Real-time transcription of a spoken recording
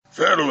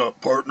Saddle up,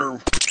 partner.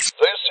 This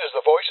is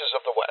the Voices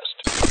of the West.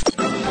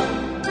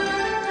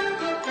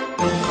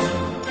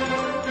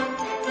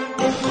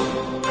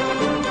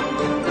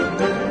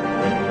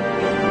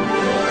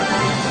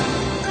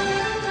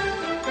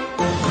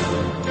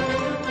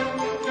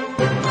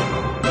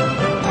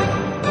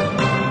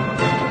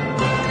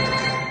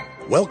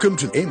 Welcome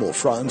to Emil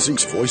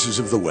Franzi's Voices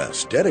of the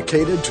West,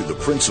 dedicated to the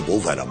principle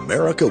that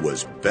America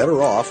was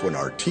better off when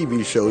our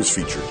TV shows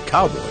featured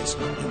cowboys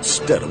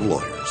instead of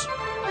lawyers.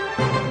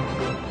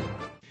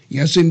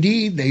 Yes,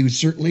 indeed, they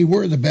certainly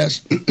were the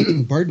best.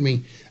 Pardon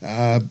me.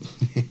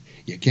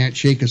 You can't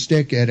shake a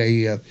stick at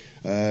a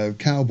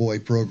cowboy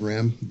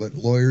program, but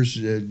lawyers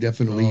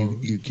definitely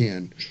you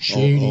can.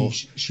 Shady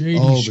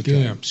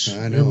scamps.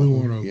 I know. Every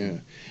one of them. Yeah.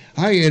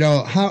 Hi,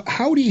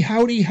 howdy,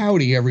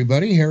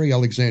 everybody. Harry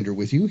Alexander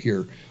with you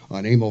here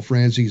on Emil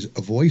Franzi's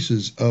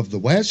Voices of the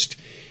West.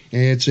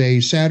 It's a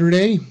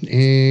Saturday,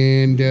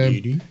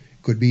 and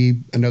could be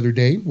another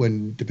day,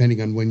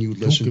 depending on when you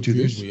listen to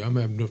this. Me. I'm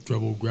having enough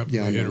trouble grabbing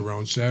my head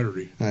around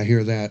Saturday. I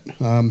hear that.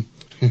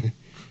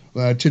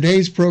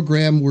 Today's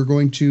program, we're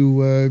going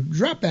to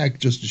drop back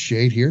just a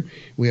shade here.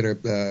 We had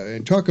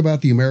and talk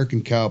about the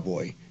American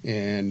Cowboy.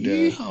 And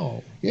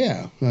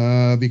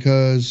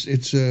because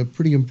it's a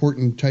pretty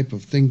important type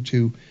of thing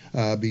to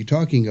be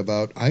talking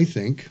about, I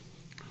think.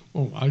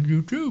 Oh, I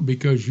do too,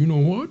 because you know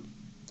what?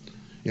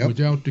 Yep.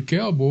 Without the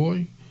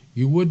cowboy,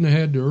 you wouldn't have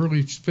had the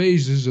early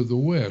phases of the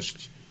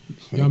West.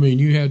 I mean,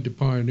 you had the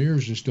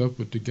pioneers and stuff,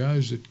 but the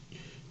guys that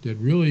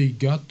really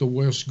got the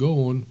West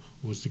going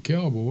was the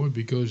cowboy,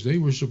 because they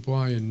were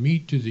supplying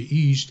meat to the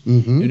East,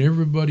 and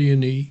everybody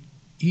in the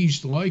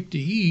East liked to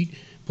eat.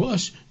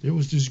 Plus, there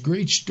was this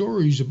great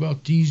stories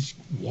about these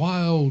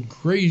wild,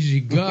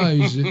 crazy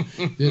guys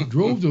that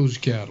drove those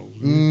cattle.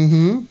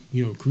 You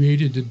know,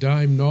 created the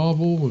dime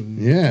novel, and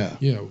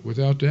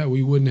without that,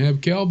 we wouldn't have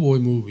cowboy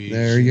movies.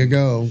 There you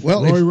go.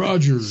 Well, Roy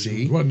Rogers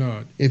and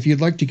whatnot. If you'd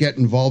like to get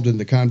involved in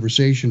the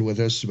conversation with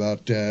us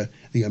about the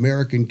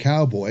American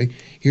Cowboy,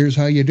 here's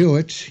how you do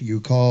it. You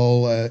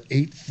call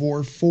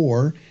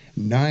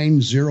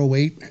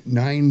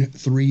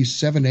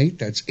 844-908-9378.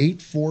 That's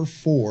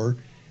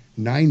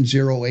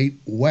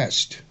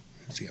 844-908-WEST.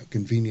 See how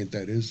convenient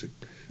that is. It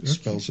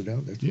spells it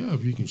out. If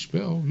you can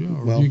spell,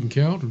 or if you can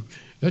count.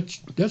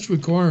 That's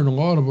requiring a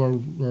lot of our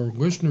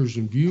listeners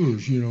and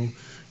viewers, you know,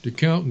 to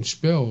count and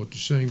spell at the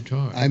same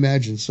time. I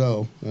imagine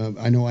so.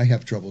 I know I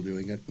have trouble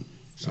doing it.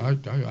 So.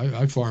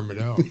 I farm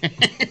it out.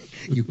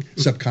 You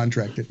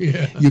subcontract it.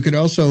 Yeah. You can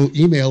also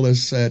email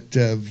us at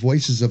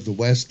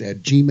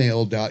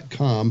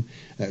voicesofthewest@gmail.com.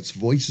 That's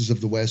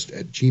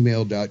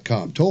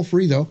voicesofthewest@gmail.com. Toll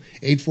free, though,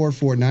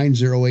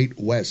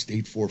 844-908-WEST,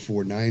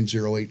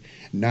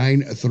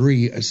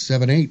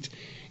 844-908-9378.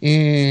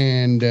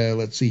 And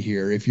let's see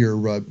here. If you're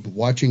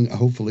watching,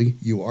 hopefully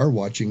you are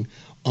watching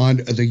on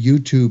the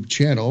YouTube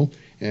channel.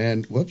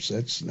 And, whoops,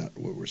 that's not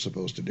what we're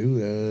supposed to do.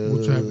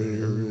 What's happening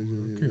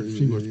here? I can't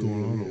see what's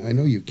going on. I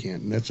know you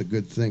can't, and that's a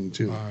good thing,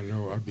 too. I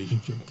know. I'd be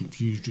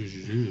confused as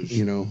it is.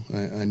 You know,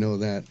 I know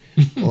that.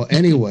 Well,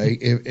 anyway,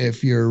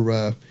 if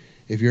you're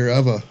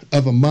of a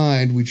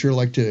mind, we'd sure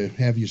like to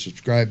have you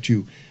subscribe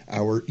to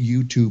our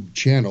YouTube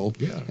channel,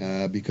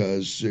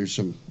 because there's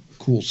some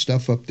cool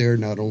stuff up there,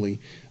 not only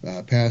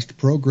past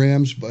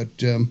programs,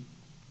 but a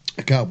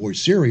cowboy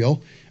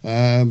serial,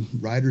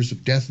 Riders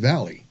of Death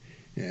Valley.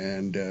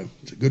 And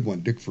it's a good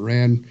one. Dick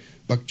Ferran,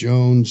 Buck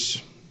Jones,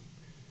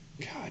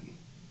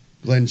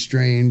 Glenn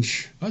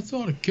Strange. I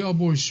thought a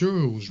cowboy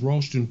serial was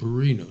Ralston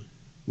Purina.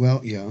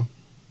 Well, yeah.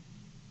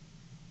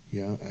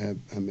 I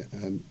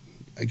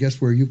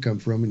guess where you come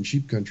from in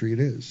sheep country it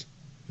is.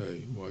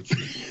 Hey, watch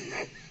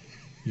it.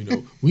 You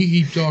know, we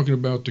keep talking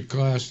about the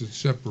class that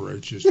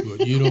separates us,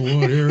 but you know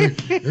what, Eric?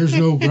 There's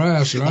no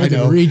grass, and I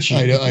can reach you.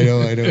 I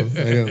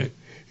know.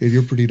 And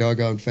you're pretty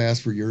doggone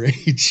fast for your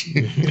age.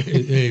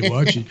 Hey,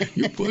 watch it.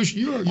 You're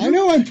pushing. I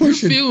know I'm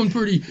pushing. You're feeling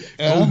pretty.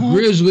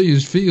 Grizzly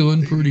is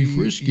feeling pretty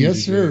frisky.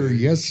 Yes, sir.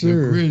 Today. Yes,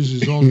 sir. The Grizz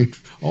is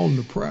on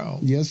the prowl.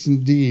 Yes,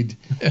 indeed.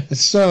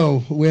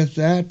 So with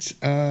that,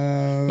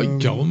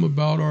 tell them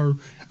about our.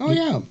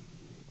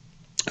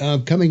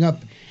 Coming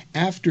up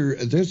after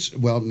this,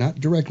 well, not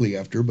directly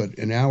after, but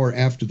an hour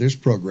after this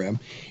program,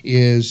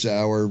 is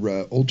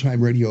our Old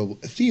Time Radio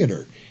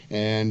Theater.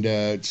 And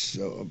it's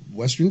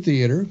Western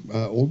Theater,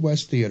 Old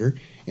West Theater.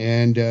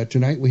 And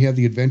tonight we have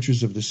the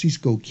adventures of the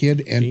Cisco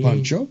Kid and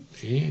Pancho,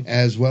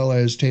 as well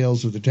as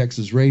Tales of the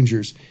Texas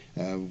Rangers,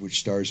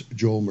 which stars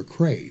Joel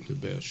McCrea. The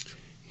best.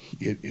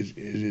 It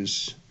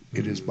is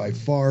by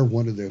far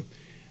one of the,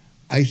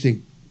 I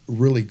think,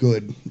 really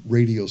good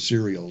radio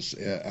serials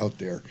out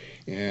there.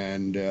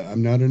 And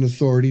I'm not an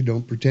authority,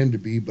 don't pretend to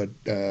be, but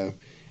you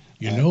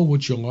know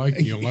what you like,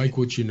 and you like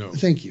what you know.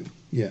 Thank you.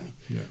 Yeah.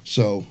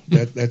 So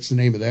that's the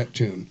name of that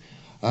tune.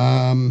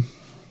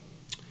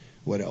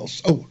 What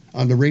else? Oh,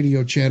 on the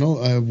radio channel,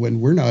 when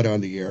we're not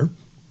on the air,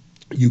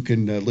 you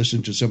can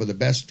listen to some of the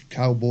best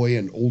cowboy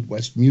and Old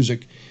West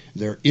music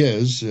there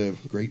is.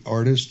 Great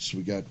artists.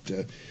 We got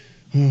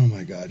Oh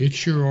my God! It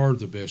sure are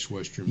the best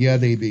Western. Yeah,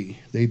 they be.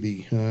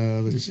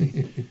 Let's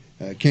see.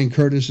 Ken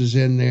Curtis is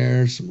in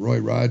there. Some Roy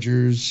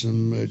Rogers.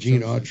 Some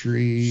Gene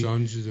Autry.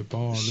 Sons of the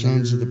Pioneers.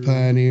 Sons of the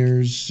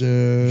Pioneers.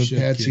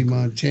 Patsy Ken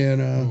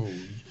Montana.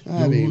 Oh,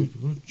 I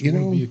mean, you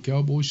know, be a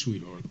cowboy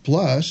sweetheart.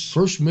 Plus,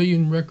 first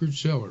million record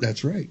seller.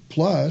 That's right.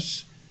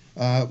 Plus,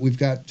 we've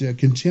got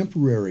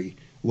contemporary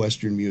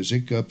Western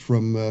music up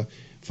from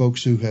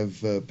folks who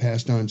have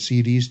passed on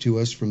CDs to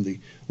us from the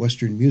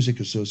Western Music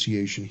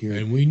Association here.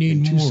 And we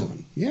need in more.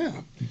 Tucson. Yeah.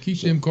 You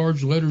keep them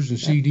cards, letters, and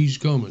CDs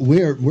coming.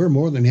 We're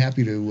more than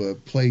happy to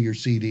play your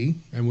CD.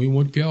 And we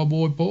want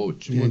cowboy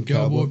poets. We want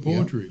cowboy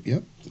poetry.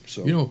 Yep.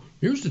 So you know,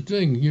 here's the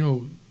thing. You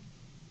know,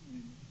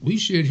 we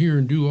sit here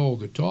and do all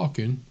the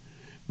talking,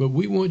 but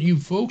we want you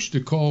folks to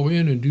call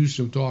in and do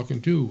some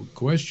talking too.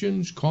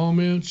 Questions,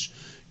 comments.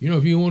 You know,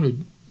 if you want to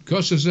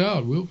cuss us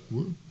out,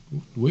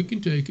 we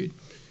can take it.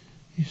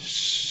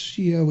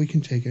 Yeah, we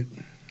can take it.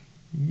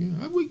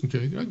 Yeah, we can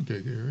take it. I can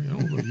take it, Harry. I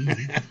don't know about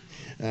you.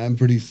 I'm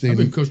pretty thin. I've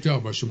been cussed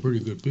out by some pretty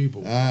good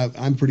people.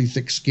 I'm pretty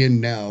thick-skinned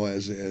now.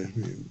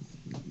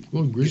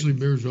 Well, grizzly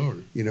bears are.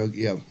 You know,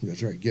 yeah,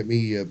 that's right. Get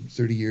me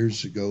 30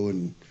 years ago,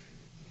 and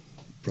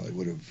probably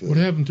would have. What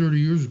happened 30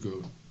 years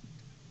ago?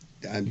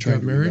 I'm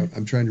trying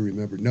to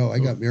remember. No, I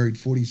got married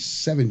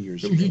 47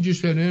 years ago. You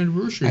just had an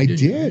anniversary. I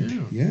didn't did.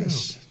 You?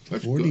 Yes. Yeah.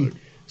 That's good.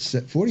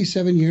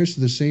 47 years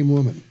to the same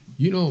woman.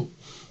 You know,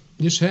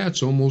 this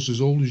hat's almost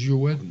as old as your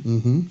wedding.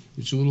 Mm-hmm.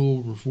 It's a little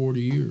over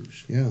 40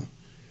 years. Yeah.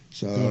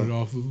 So got it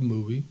off of a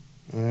movie.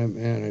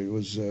 Man, it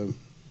was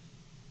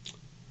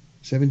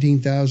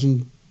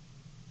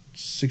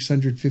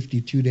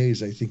 17,652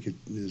 days. I think it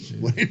is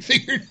what it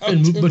figured out.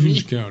 But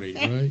who's counting,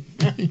 right?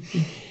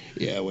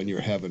 Yeah, when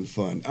you're having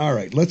fun. All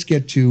right, let's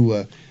get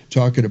to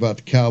talking about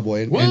the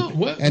cowboy.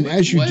 And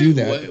as you do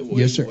that,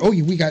 yes, sir. Oh,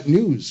 we got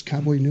news,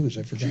 cowboy news.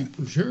 I forgot.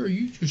 Sure,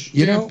 you just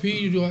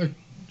stampede like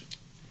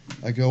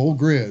an old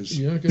grizz.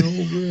 Yeah, like an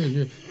old grizz.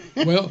 Yeah.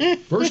 Well,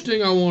 first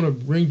thing I want to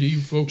bring to you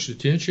folks'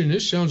 attention.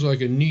 This sounds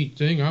like a neat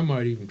thing. I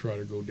might even try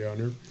to go down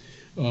there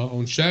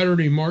on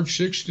Saturday, March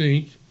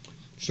 16th.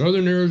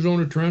 Southern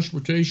Arizona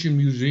Transportation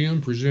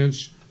Museum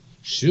presents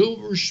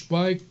Silver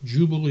Spike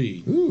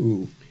Jubilee.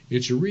 Ooh.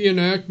 It's a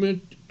reenactment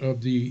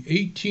of the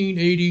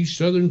 1880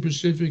 Southern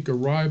Pacific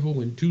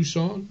arrival in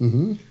Tucson.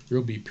 Mm-hmm.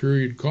 There'll be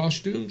period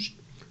costumes,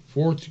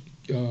 4th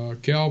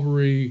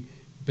Cavalry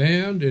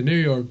Band, and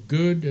they are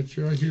good. That's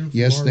right here from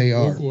yes, our they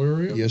local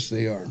are. area. Yes,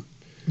 they are.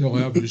 They'll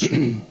have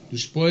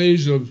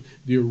displays of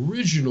the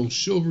original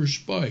Silver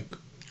Spike.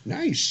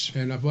 Nice.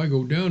 And if I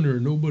go down there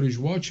and nobody's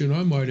watching,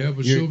 I might have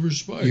a Silver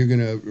Spike. You're going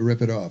to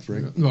rip it off,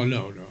 right? No. I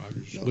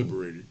just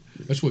liberate it.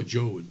 That's what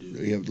Joe would do.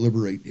 Yeah,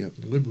 liberate. Yep.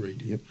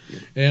 Liberate. Yep.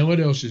 And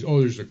what else is? Oh,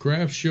 there's a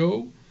craft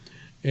show,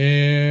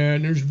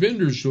 and there's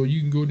vendors, so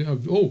you can go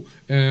down. Oh,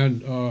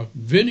 and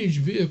vintage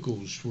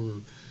vehicles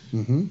for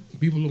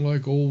people who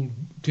like old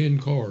tin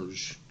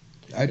cars.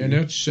 And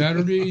that's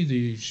Saturday,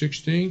 the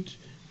 16th.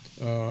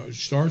 It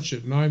starts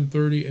at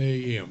 9:30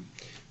 a.m.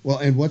 Well,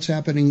 and what's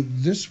happening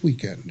this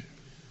weekend?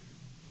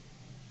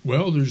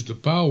 Well, there's the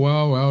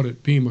powwow out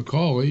at Pima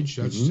College.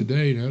 That's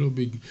today. And that'll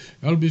be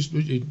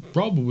it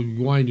probably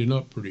winding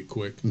up pretty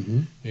quick.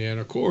 And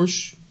of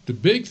course, the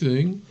big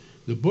thing,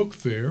 the book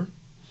fair.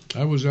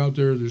 I was out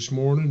there this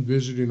morning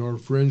visiting our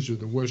friends of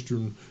the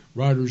Western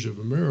Writers of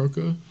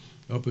America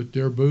up at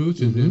their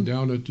booth, and then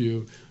down at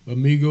the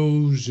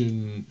Amigos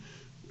and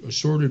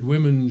Assorted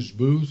Women's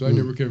booth. I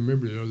never can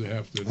remember the other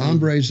half of the name.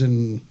 Hombres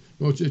and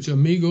well, it's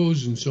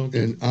Amigos and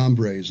something. And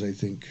Hombres, I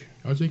think.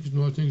 I think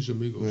it's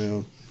Amigos.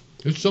 Well,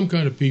 it's some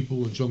kind of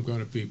people and some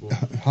kind of people.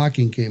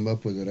 Hawking came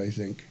up with it, I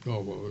think.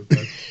 Oh, well,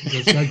 that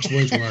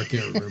explains why I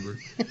can't remember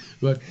it.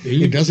 But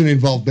it doesn't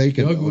involve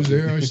bacon. Doug was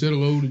there. I said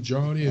hello to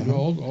Johnny and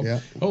all.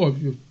 Yeah. Oh,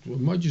 I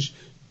might just,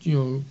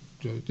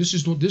 this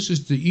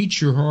is the eat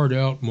your heart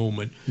out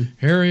moment.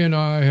 Harry and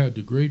I had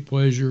the great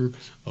pleasure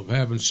of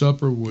having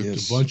supper with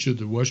a bunch of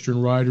the Western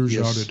writers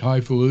out at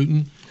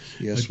Highfalutin.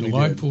 Yes, a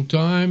delightful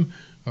time.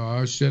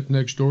 I sat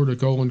next door to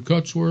Colin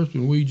Cutsworth,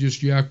 and we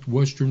just yacked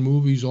Western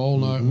movies all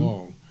night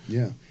long.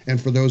 Yeah, and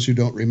for those who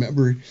don't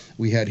remember,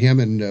 we had him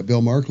and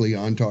Bill Markley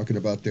on talking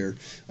about their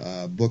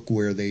book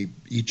where they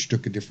each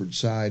took a different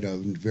side of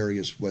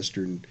various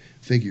Western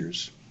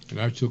figures. And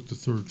I took the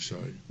third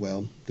side.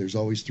 Well, there's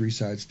always 3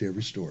 sides to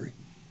every story.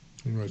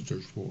 Unless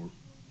there's 4.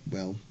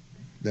 Well,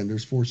 then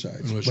there's 4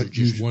 sides. Unless there's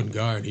just one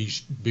guy and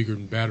he's bigger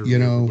and badder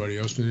than everybody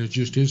else, then it's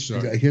just his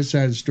side. His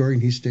side of the story,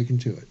 and he's sticking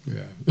to it.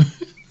 Yeah.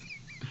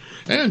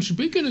 And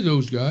speaking of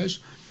those guys,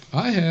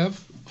 I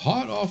have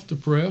hot off the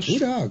press.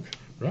 Good dog.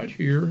 Right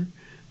here.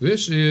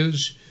 This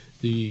is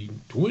the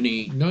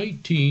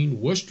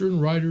 2019 Western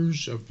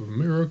Writers of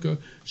America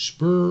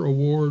Spur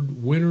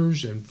Award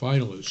winners and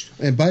finalists.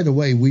 And by the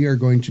way, we are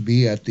going to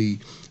be at the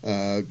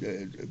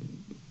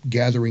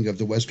gathering of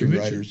the Western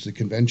Writers, the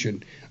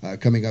convention,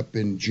 coming up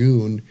in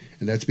June,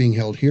 and that's being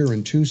held here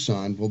in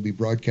Tucson. We'll be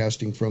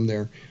broadcasting from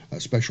there,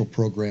 special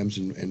programs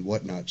and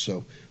whatnot.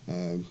 So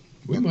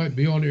we might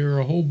be on air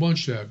a whole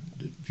bunch that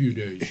few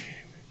days.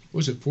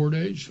 Was it 4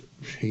 days?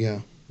 Yeah.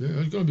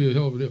 Yeah, it's going to be a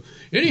hell of a deal.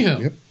 Anyhow,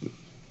 Yep.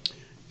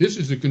 this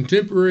is a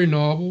contemporary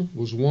novel,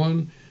 was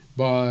won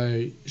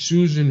by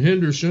Susan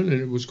Henderson,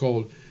 and it was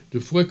called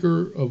The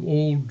Flicker of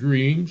Old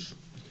Dreams.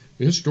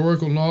 The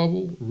historical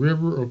novel,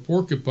 River of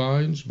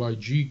Porcupines by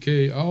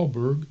G.K.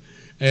 Alberg.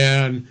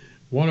 And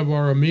one of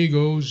our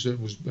amigos that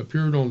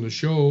appeared on the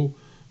show,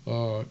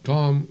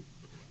 Tom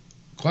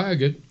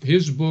Claggett,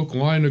 his book,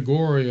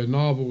 Linagore, a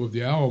novel of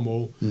the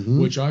Alamo,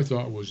 which I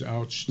thought was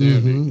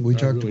outstanding. We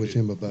talked with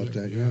him about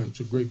that, yeah. It's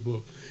a great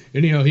book.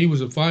 Anyhow, he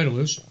was a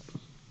finalist.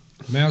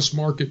 Mass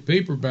market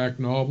paperback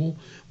novel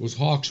was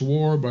Hawk's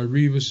War by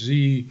Revis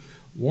Z.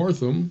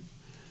 Wartham.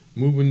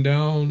 Moving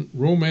down,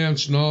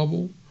 romance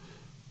novel,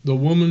 The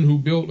Woman Who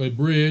Built a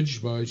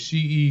Bridge by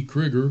C.E.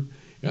 Krieger.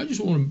 And I just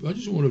want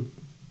to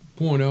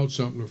point out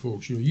something to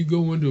folks. You know, you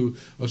go into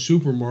a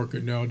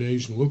supermarket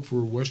nowadays and look for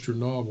a Western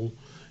novel,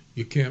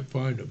 you can't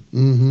find them.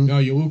 Now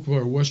you look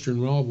for a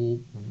Western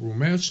novel,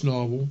 romance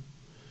novel,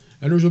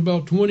 and there's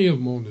about 20 of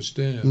them on the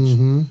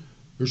stands.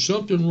 There's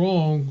something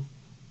wrong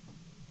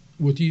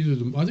with either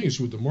the, I think it's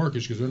with the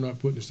markets because they're not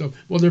putting the stuff.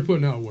 Well, they're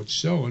putting out what's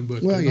selling,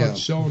 but they're not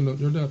selling.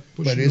 They're not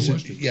pushing the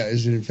Western.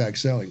 Is it in fact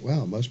selling?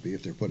 Well, it must be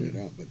if they're putting it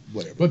out, but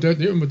whatever. But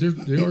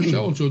they are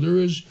selling, so there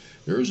is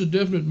a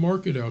definite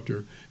market out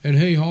there. And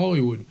hey,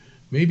 Hollywood,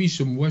 maybe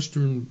some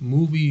Western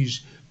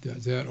movies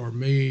that are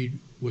made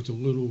with a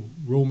little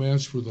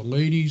romance for the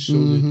ladies, so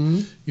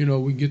that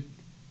we get.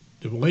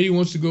 If a lady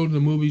wants to go to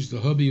the movies, the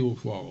hubby will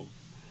follow.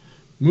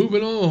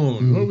 Moving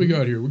on, what do we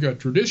got here? We got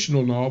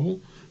traditional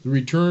novel, The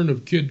Return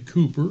of Kid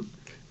Cooper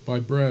by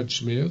Brad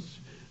Smith.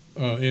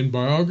 In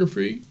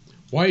biography,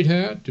 White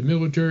Hat, The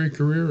Military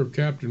Career of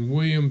Captain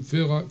William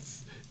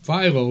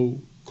Philo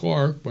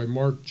Clark by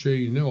Mark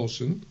J.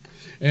 Nelson.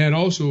 And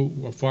also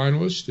a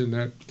finalist in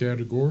that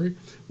category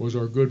was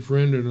our good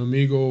friend and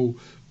amigo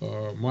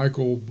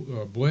Michael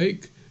E.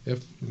 Blake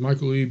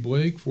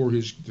for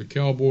the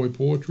cowboy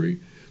poetry,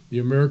 The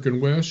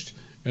American West,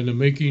 and the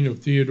Making of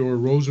Theodore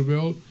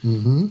Roosevelt.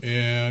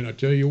 And I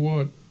tell you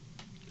what,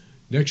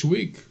 next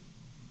week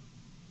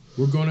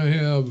we're going to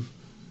have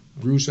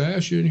Bruce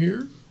Ash in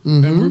here,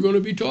 and we're going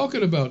to be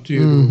talking about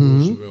Theodore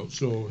Roosevelt.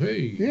 So,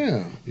 hey,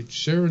 it's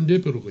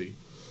serendipitously.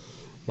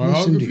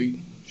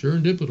 Biography,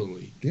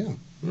 serendipitously. Yeah.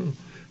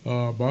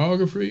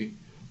 Biography,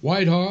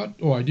 White Hot.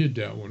 Oh, I did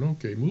that one.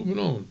 Okay, moving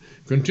on.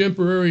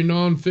 Contemporary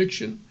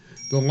nonfiction,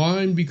 The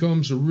Line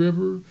Becomes a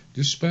River,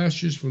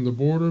 Dispatches from the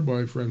Border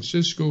by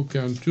Francisco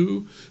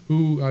Cantu,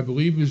 who I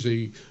believe is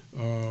a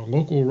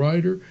local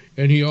writer,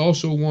 and he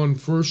also won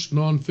first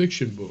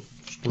nonfiction book.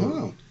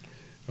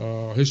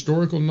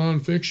 Historical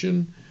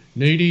nonfiction,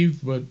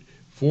 Native but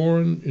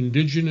foreign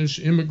indigenous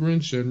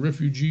immigrants and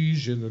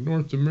refugees in the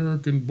North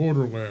American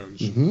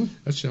borderlands.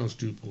 That sounds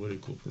too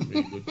political for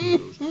me, but who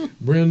knows.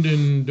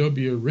 Brendan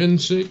W.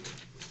 Rensick,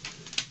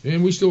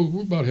 and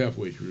we're about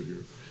halfway through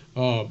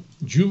here.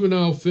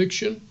 Juvenile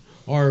fiction,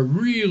 our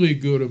really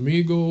good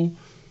amigo,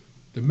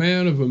 the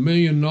man of a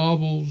million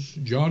novels,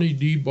 Johnny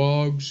D.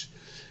 Boggs,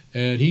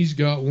 and he's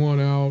got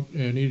one out,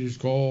 and it is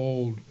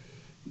called,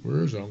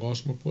 where is it? I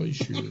lost my place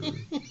here.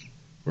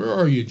 Where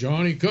are you,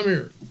 Johnny? Come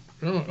here.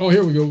 Oh,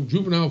 here we go.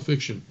 Juvenile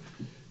fiction.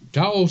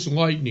 Taos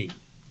Lightning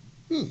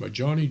by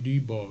Johnny D.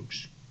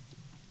 Boggs.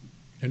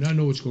 And I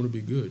know it's going to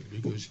be good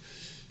because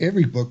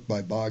every book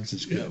by Boggs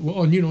is good. Yeah,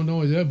 well, and not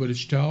only that, but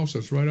it's Taos.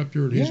 That's right up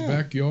there in his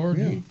backyard.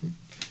 Yeah.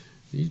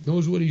 He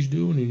knows what he's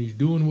doing, and he's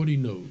doing what he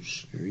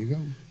knows. There you go.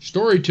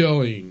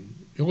 Storytelling.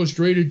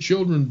 Illustrated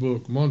children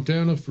book,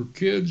 Montana for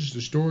Kids,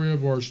 The Story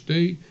of Our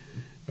State.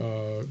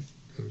 The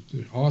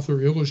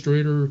author,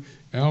 illustrator,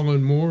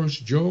 Alan Morris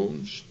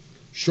Jones.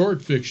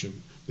 Short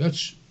fiction.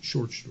 That's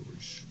short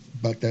stories.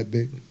 About that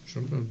big?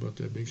 Sometimes about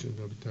that big,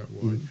 sometimes about that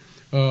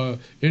wide.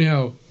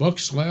 Anyhow,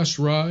 Buck's Last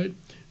Ride,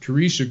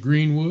 Teresa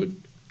Greenwood.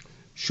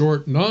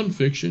 Short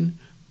nonfiction,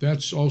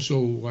 that's also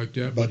like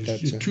that, but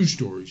it's two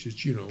stories.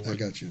 It's, I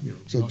got you.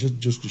 So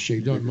just a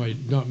shade bigger.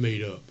 Not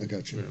made up. I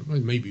got you. Yeah,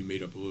 maybe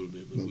made up a little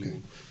bit, but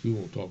we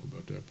won't talk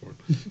about that part.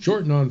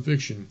 Short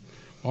nonfiction,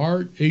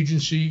 Art,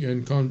 Agency,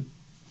 and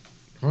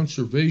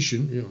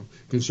Conservation,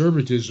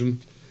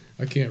 conservatism.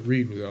 I can't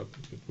read without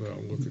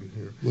looking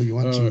here. Well, you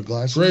want some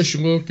glasses? Fresh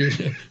look at,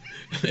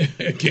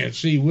 I can't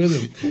see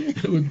with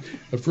him.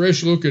 A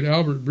fresh look at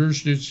Albert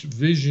Bierstedt's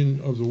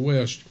vision of the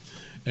West.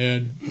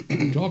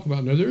 And talk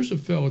about, now there's a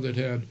fellow that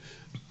had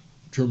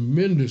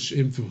tremendous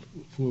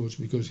influence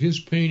because his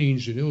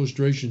paintings and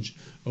illustrations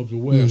of the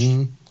West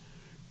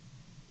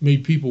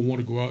made people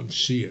want to go out and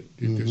see it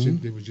because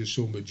it was just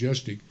so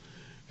majestic.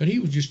 And he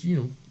was just,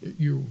 your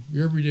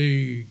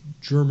everyday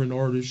German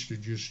artist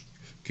that just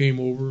came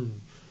over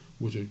and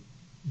was a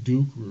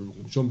duke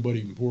or somebody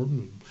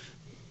important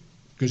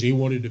because he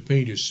wanted to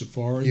paint his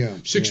safari.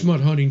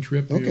 6-month hunting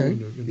trip. Okay.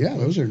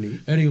 Those are neat.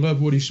 And he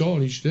loved what he saw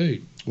and he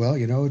stayed. Well,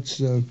 it's...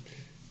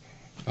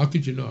 how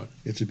could you not?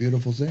 It's a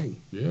beautiful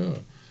thing. Yeah.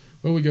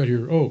 What we got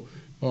here?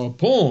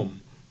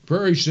 Poem,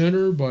 Prairie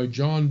Center by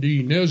John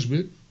D.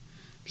 Nesbitt.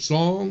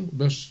 song,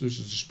 this is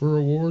the Spur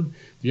Award,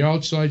 The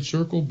Outside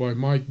Circle by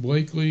Mike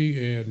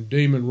Blakely and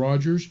Damon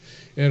Rogers.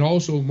 And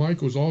also,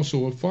 Mike was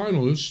also a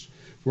finalist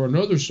for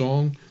another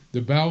song,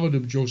 The Ballad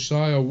of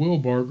Josiah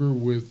Wilbarger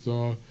with,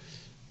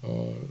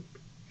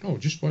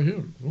 just by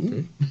him.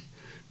 Okay.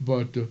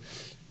 But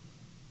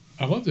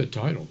I love that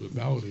title, The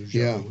Ballad of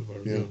Josiah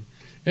Wilbarger.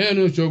 Yeah.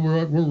 And so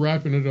we're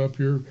wrapping it up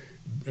here.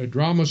 A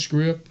drama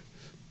script,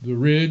 The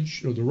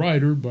Ridge, or The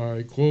Rider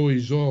by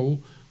Chloe Zhou.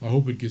 I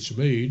hope it gets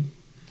made.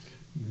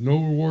 No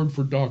award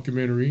for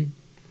documentary.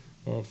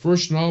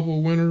 First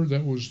novel winner,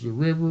 that was The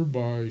River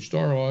by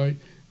Starlight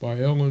by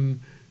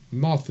Ellen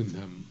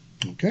Mothingham.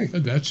 Okay.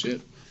 And that's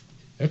it.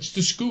 That's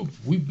the scoop.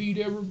 We beat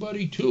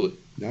everybody to it.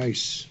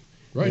 Nice.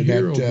 Right and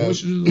here that, on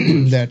Voices of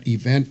the West. That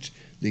event,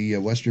 the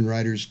Western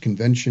Writers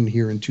Convention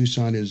here in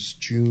Tucson, is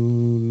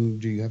June.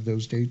 Do you have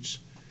those dates?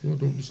 Well,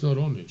 it's not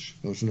on this.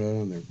 No, it's not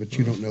on there, but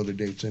you don't know the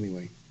dates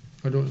anyway.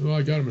 I don't. Well,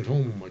 I got them at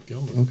home on my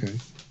calendar. Okay.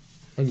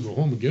 I can go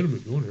home and get them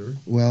if you want, Harry.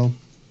 Well,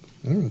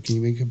 I don't know.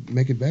 Can you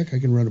make it back? I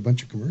can run a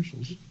bunch of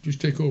commercials. Just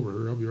take over,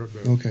 Harry. I'll be right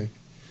back. Okay.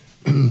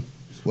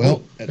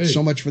 Well, hey.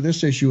 so much for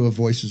this issue of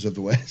Voices of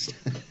the West.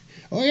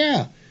 Oh,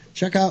 yeah.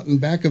 Check out in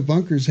back of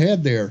Bunker's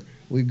head there.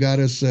 We've got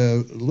us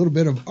a little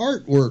bit of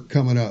artwork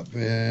coming up.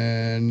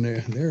 And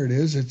there it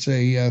is. It's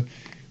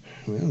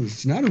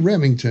it's not a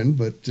Remington,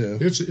 but...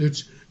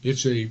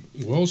 It's a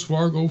Wells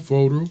Fargo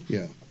photo.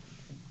 Yeah.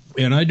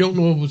 And I don't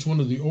know if it's one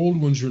of the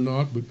old ones or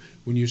not, but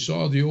when you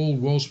saw the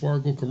old Wells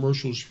Fargo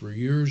commercials for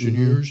years and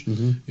years,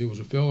 it was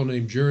a fellow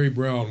named Jerry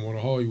Brown, one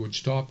of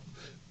Hollywood's top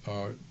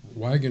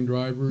wagon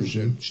drivers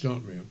and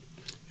stuntmen.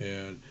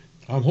 And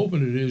I'm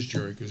hoping it is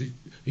Jerry, because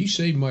he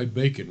saved my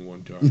bacon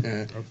one time.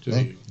 I'll tell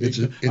you.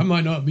 I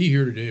might not be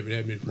here today if it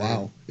hadn't been for him.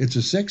 Wow. It's a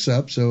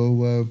 6-up,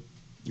 so,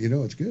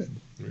 it's good.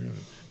 Yeah.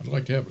 I'd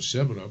like to have a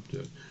 7-up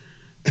to...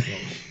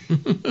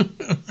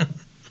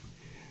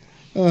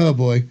 Oh,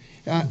 boy.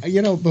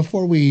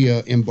 Before we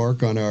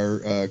embark on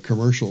our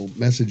commercial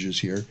messages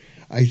here,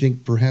 I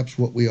think perhaps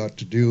what we ought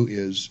to do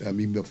is,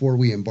 before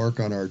we embark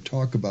on our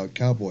talk about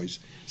Cowboys,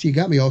 see, you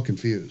got me all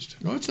confused.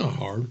 No, it's not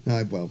hard.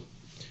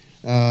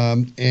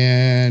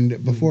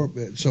 And before...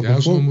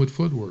 Dazzle them with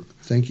footwork.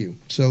 Thank you.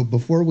 So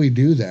before we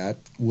do that,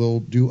 we'll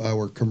do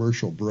our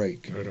commercial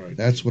break. Right.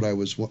 That's what I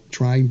was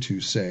trying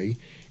to say,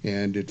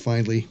 and it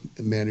finally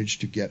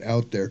managed to get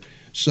out there.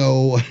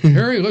 So,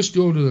 Harry, let's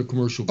go to the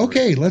commercial break.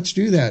 Okay, let's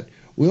do that.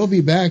 We'll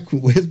be back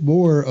with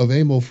more of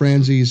Emil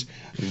Franzi's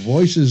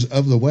Voices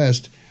of the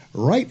West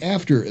right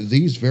after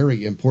these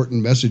very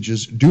important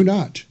messages. Do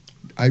not,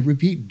 I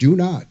repeat, do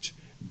not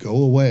go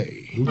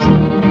away.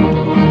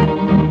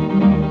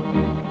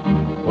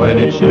 When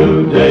it's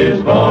shoe day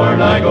is born,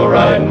 I go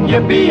riding,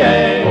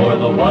 yippee-yay. O'er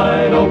the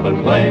wide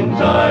open plains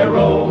I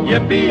roam,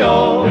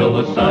 yippee-oh. Till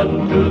the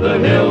sun to the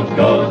hills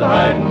goes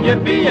hiding,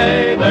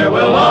 yippee-yay. There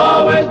will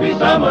always be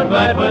someone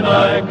glad when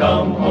I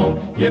come home,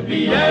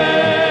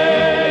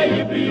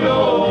 yippee-yay,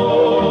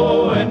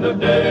 yippee-oh. End of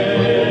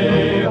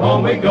day,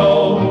 home we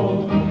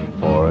go.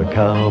 For a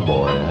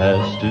cowboy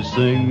has to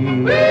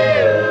sing, and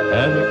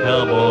a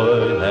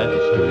cowboy has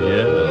to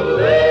yell.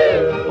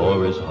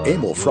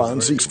 Emil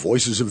Franzi's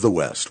Voices of the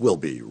West. We'll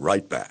be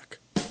right back.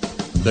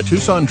 The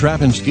Tucson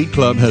Trap and Skeet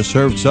Club has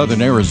served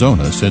southern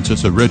Arizona since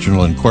its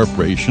original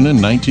incorporation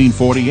in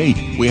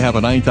 1948. We have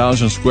a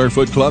 9,000 square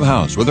foot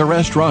clubhouse with a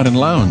restaurant and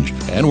lounge,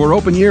 and we're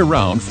open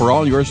year-round for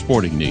all your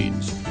sporting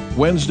needs.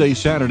 Wednesday,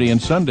 Saturday,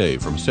 and Sunday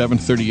from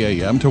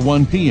 7:30 a.m. to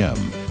 1 p.m.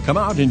 Come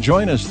out and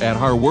join us at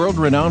our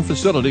world-renowned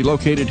facility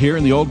located here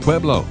in the Old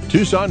Pueblo,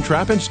 Tucson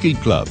Trap and Skeet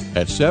Club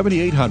at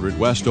 7800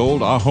 West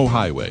Old Ajo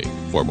Highway.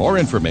 For more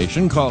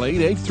information, call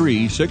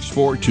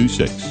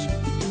 883-6426.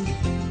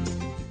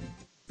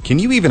 Can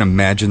you even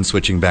imagine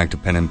switching back to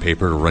pen and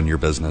paper to run your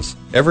business?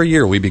 Every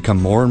year we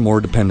become more and more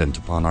dependent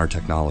upon our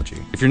technology.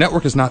 If your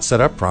network is not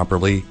set up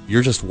properly,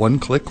 you're just one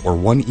click or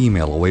one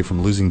email away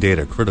from losing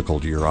data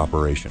critical to your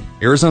operation.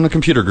 Arizona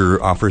Computer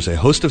Guru offers a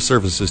host of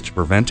services to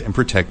prevent and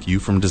protect you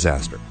from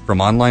disaster.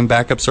 From online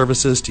backup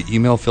services to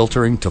email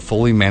filtering to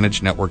fully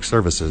managed network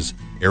services,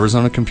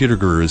 Arizona Computer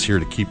Guru is here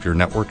to keep your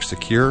network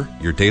secure,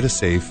 your data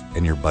safe,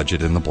 and your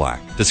budget in the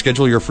black. To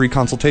schedule your free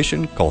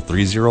consultation, call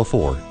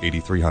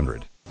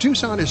 304-8300.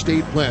 Tucson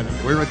Estate Planning,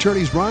 where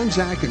attorneys Ron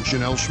Zach and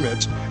Chanel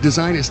Schmitz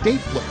design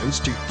estate plans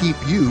to keep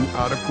you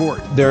out of court.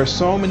 There are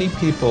so many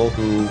people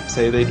who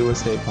say they do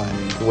estate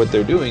planning. What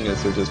they're doing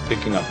is they're just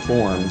picking up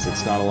forms.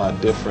 It's not a lot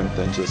different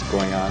than just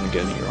going on and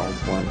getting your own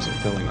forms and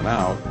filling them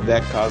out.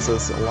 That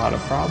causes a lot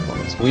of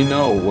problems. We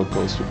know what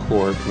goes to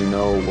court. We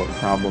know what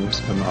problems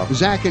come up.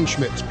 Zach and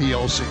Schmitz,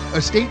 PLC,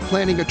 estate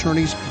planning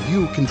attorneys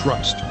you can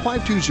trust.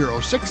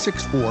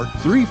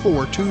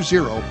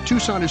 520-664-3420,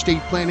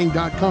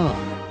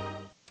 TucsonEstatePlanning.com.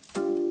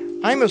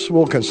 Imus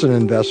Wilkinson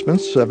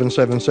Investments,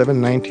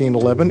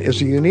 777-1911,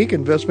 is a unique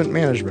investment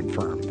management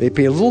firm. They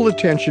pay little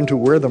attention to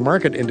where the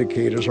market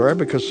indicators are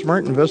because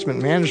smart investment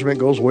management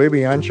goes way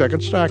beyond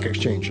checkered stock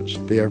exchanges.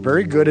 They are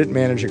very good at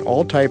managing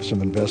all types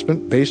of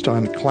investment based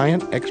on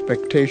client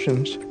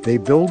expectations. They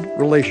build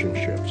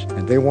relationships,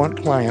 and they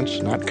want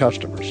clients, not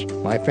customers.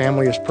 My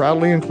family is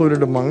proudly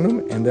included among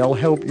them, and they'll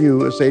help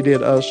you, as they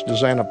did us,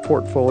 design a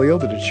portfolio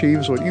that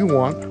achieves what you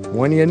want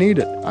when you need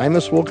it.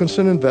 Imus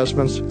Wilkinson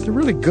Investments, they're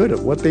really good at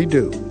what they do.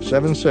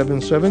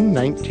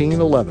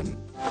 777-1911.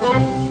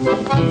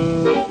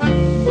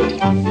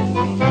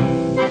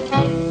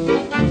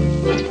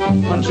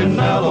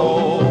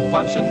 Punchinello,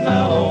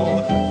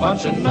 Punchinello,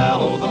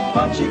 Punchinello, the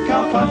punchy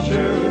cow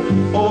puncher.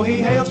 Oh, he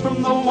hails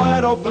from the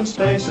wide open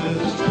spaces.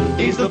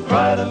 He's the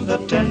pride of the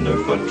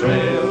Tenderfoot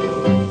Trail.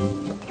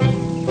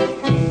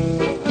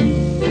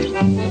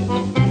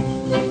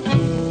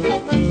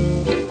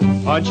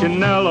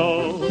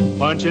 Punchinello,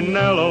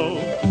 Punchinello,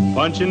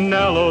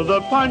 Punchinello,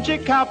 the punchy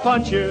cow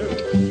puncher.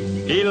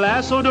 He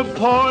lassoed a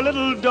poor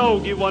little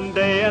doggy one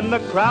day, and the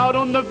crowd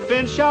on the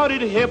bench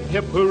shouted hip,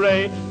 hip,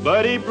 hooray.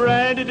 But he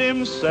branded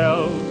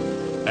himself,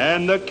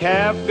 and the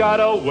calf got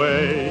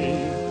away.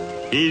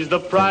 He's the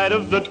pride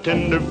of the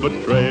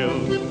Tenderfoot Trail.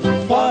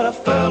 What a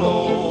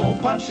fellow,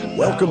 Punchinello.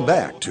 Welcome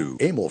back to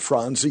Emil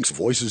Franzi's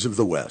Voices of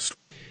the West.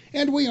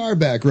 And we are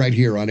back right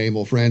here on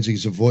Emil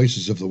Franzi's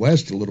Voices of the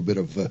West. A little bit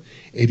of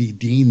Eddie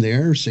Dean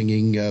there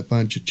singing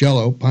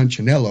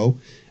Punchinello.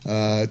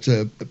 It's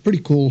a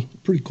pretty cool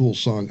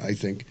song, I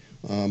think.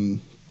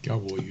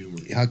 Cowboy humor.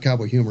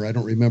 Cowboy humor. I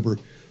don't remember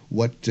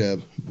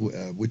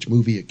which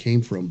movie it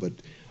came from, but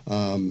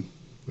they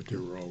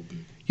were all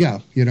good. Yeah,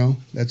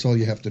 that's all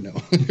you have to know.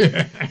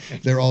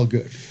 They're all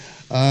good.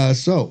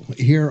 So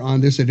here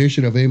on this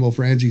edition of Emil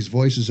Franzi's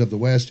Voices of the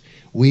West,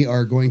 we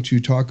are going to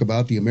talk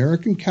about the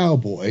American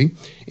Cowboy.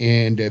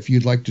 And if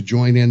you'd like to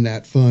join in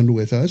that fun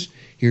with us,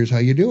 here's how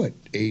you do it.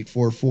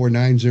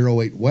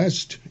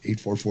 844-908-WEST,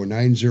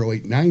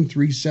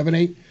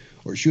 844-908-9378,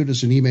 or shoot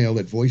us an email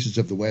at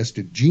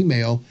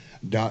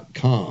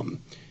voicesofthewest@gmail.com.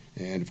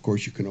 And, of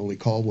course, you can only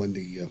call in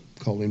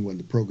when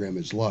the program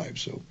is live.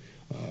 So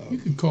you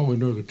can call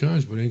in other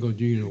times, but it ain't going to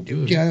do you no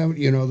good. Yeah,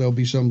 there'll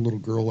be some little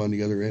girl on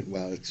the other end.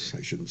 Well, I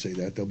shouldn't say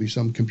that. There'll be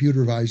some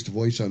computerized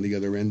voice on the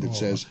other end that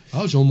says...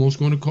 I was almost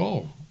going to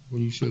call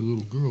when you said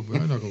little girl, but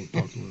I'm not going to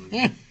talk to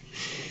her.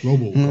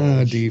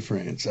 Robocalls. D.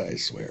 France, I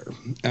swear.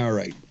 All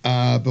right.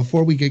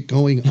 Before we get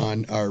going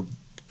on our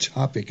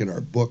topic in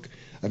our book,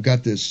 I've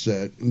got this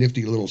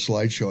nifty little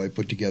slideshow I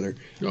put together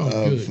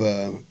of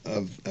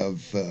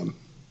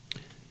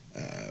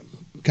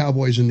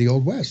cowboys in the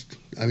Old West.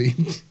 I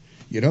mean...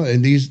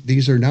 and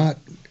these are not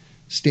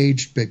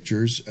staged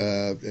pictures.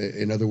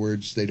 In other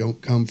words, they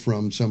don't come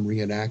from some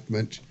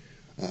reenactment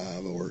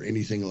or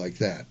anything like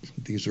that.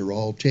 These are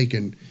all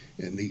taken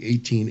in the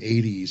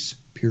 1880s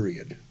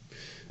period.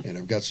 And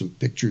I've got some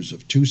pictures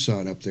of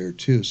Tucson up there,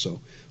 too.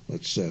 So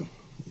let's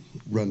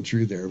run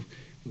through there.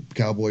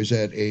 Cowboys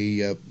at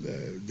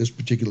this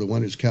particular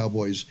one is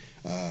cowboys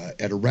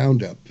at a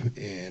roundup.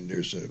 And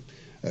there's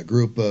a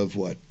group of,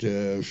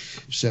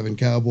 7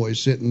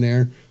 cowboys sitting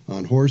there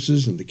on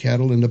horses and the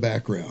cattle in the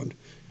background.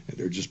 And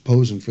they're just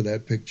posing for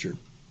that picture.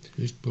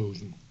 Just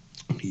posing.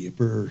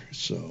 Yipper.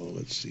 So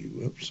let's see.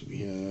 Whoops. We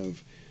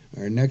have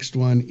our next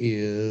one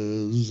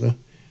is...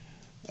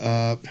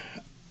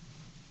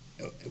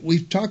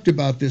 we've talked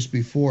about this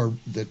before,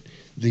 that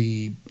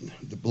the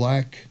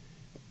black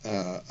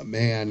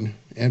man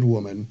and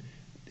woman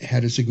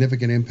had a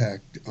significant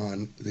impact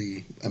on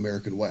the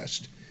American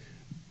West.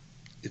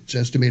 It's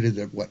estimated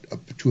that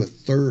up to a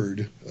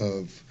third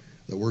of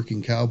the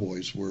working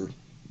cowboys were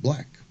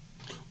black.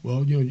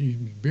 Well, you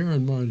bear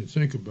in mind and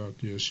think about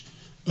this.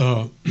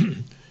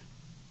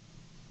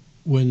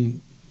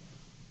 When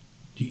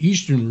the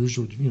Easterners,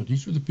 or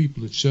these were the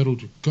people that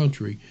settled the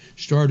country,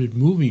 started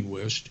moving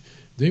west,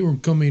 they were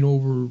coming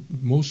over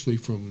mostly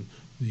from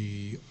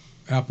the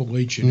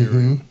Appalachian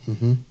area.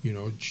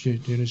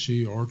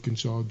 Tennessee,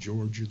 Arkansas,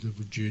 Georgia, the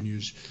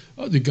Virginias,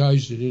 the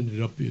guys that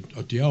ended up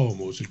at the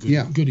Alamo is a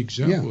good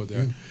example of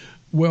that. Yeah.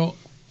 Well,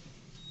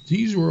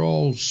 these were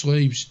all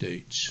slave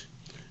states,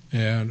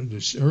 and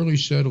this early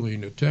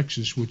settling of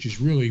Texas, which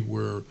is really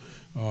where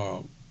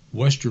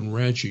Western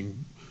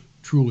ranching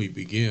truly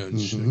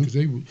begins, because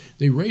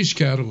they raised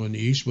cattle in the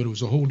East, but it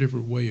was a whole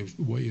different way of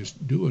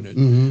doing it.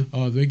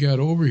 They got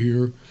over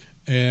here,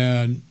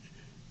 and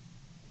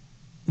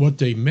what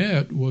they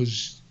met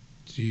was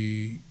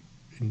the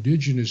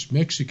indigenous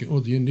Mexican,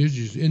 or the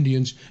indigenous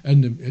Indians,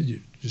 and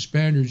the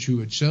Spaniards who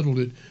had settled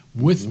it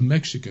with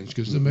Mexicans,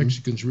 because the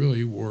Mexicans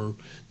really were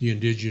the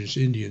indigenous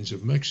Indians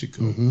of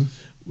Mexico.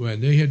 When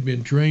they had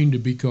been trained to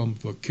become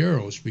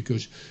vaqueros,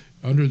 because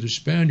under the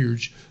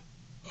Spaniards,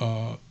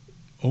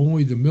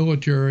 only the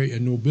military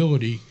and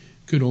nobility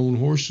could own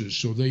horses.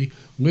 So they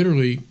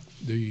literally,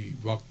 the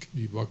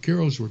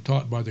vaqueros were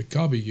taught by the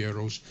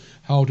caballeros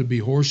how to be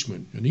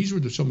horsemen. And these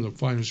were some of the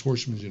finest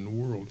horsemen in the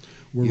world.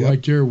 Were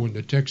right there when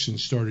the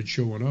Texans started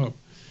showing up.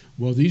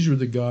 Well, these are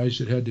the guys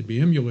that had to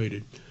be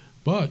emulated.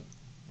 But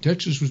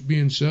Texas was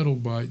being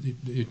settled by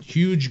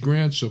huge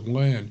grants of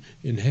land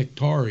in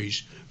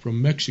hectares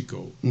from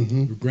Mexico,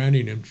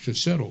 granting them to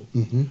settle.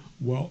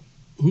 Well,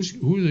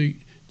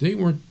 they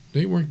weren't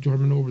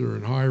coming over there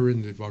and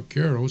hiring the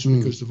vaqueros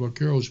because the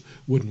vaqueros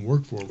wouldn't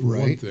work for them. For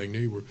one thing,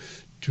 they were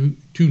too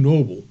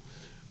noble.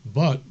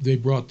 But they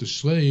brought the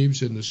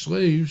slaves, and the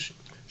slaves.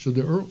 So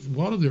a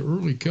lot of the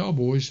early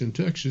cowboys in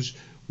Texas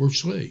were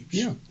slaves.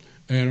 Yeah.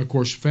 And of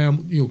course,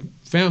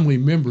 family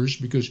members,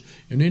 because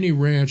in any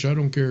ranch, I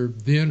don't care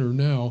then or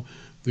now,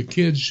 the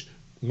kids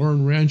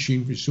learn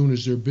ranching as soon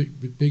as they're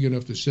big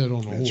enough to sit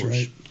on a horse.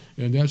 Right.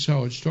 And that's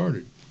how it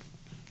started.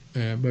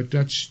 But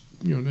that's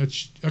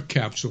a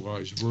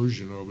capsulized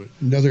version of it.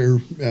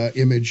 Another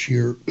image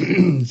here.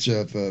 It's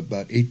of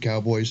about 8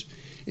 cowboys,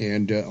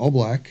 and all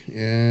black,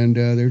 and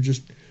they're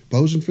just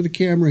posing for the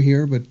camera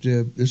here. But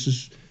this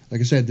is,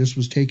 like I said, this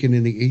was taken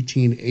in the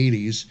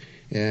 1880s.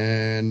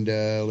 And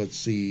let's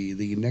see,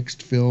 the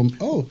next film.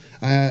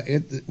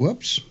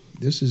 Whoops,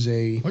 this is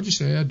a. I'll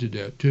just add to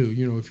that too.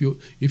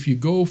 If you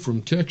go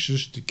from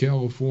Texas to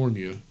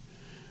California,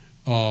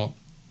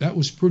 that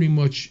was pretty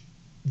much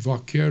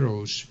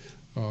vaqueros.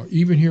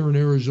 Even here in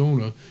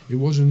Arizona, it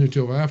wasn't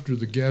until after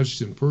the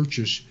Gadsden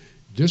Purchase,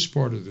 this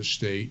part of the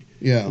state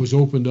was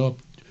opened up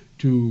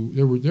to.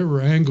 There were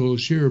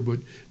Anglos here, but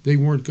they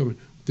weren't coming.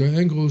 The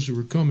Anglos that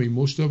were coming,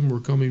 most of them were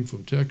coming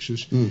from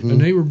Texas, and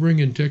they were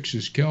bringing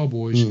Texas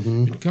cowboys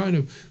and kind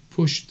of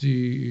pushed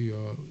the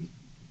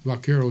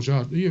vaqueros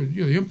out.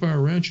 The Empire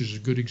Ranch is a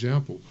good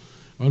example.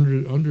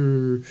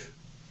 Under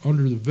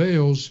the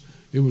Vales,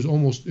 it was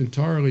almost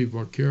entirely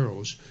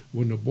vaqueros.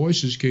 When the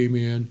Boyces came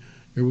in,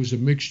 there was a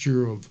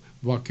mixture of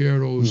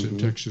vaqueros and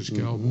Texas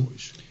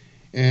cowboys.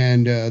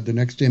 And the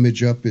next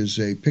image up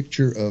is a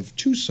picture of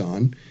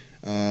Tucson.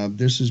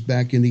 This is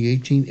back in the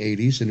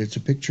 1880s, and it's a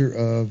picture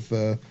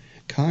of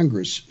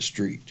Congress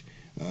Street,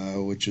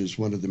 which is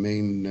one of the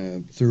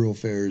main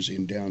thoroughfares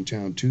in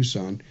downtown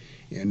Tucson.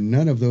 And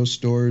none of those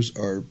stores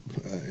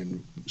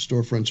and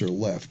storefronts are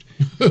left.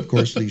 Of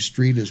course, the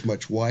street is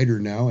much wider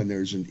now, and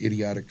there's an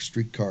idiotic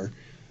streetcar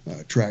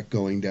track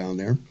going down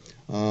there.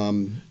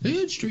 They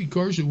had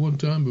streetcars at one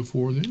time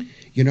before then.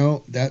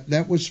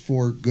 That was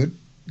for good.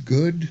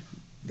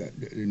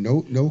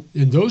 No.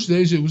 In those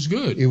days, it was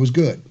good. It was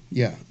good.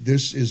 Yeah.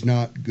 This is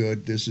not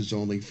good. This is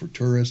only for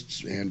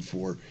tourists and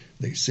for,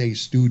 they say,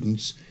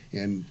 students,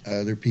 and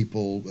other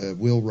people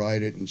will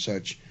ride it and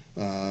such.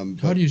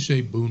 How do you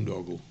say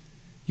boondoggle?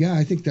 Yeah,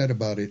 I think that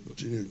about it.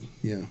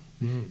 Yeah.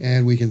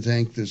 And we can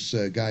thank this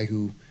guy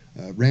who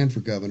ran for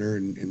governor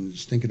and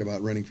is thinking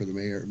about running for the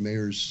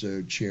mayor's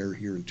chair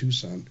here in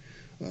Tucson,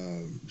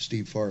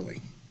 Steve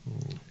Farley.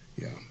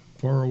 Yeah.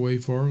 Far away,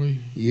 Farley.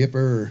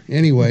 Yipper.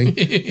 Anyway,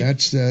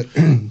 that's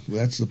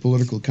the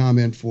political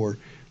comment for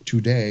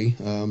today.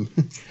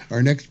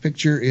 Our next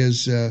picture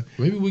is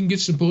maybe we can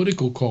get some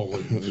political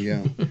calling.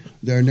 Yeah.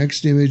 Our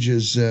next image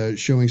is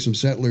showing some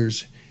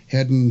settlers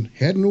heading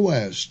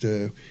west.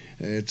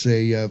 It's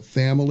a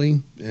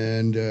family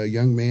and a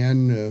young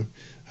man,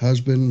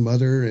 husband,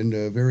 mother, and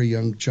a very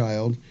young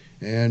child,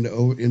 and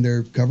in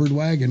their covered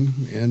wagon,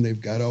 and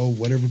they've got all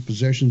whatever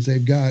possessions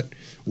they've got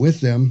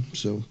with them.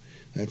 So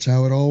that's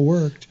how it all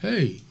worked.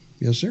 Hey.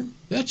 Yes, sir?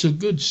 That's a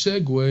good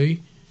segue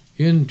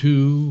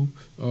into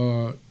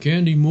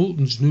Candy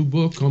Moulton's new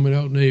book coming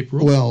out in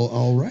April. Well,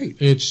 all right.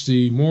 It's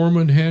the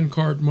Mormon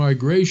Handcart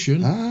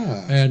Migration.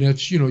 Ah. And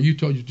it's,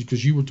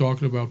 because you were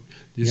talking about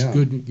this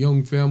good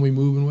young family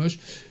moving west.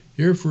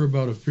 Here for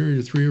about a period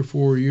of 3 or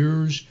 4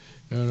 years,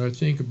 and I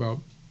think about,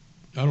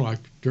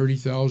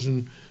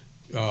 30,000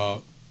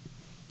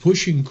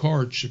 pushing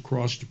carts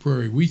across the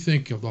prairie. We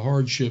think of the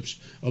hardships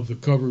of the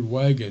covered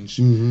wagons,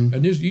 and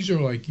these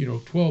are like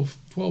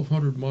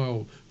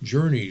 1,200-mile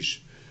journeys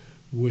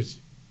with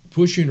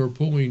pushing or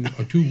pulling a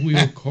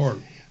 2-wheel cart.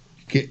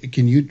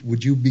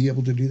 Would you be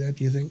able to do that,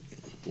 do you think?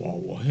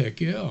 Well,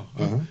 heck yeah.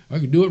 I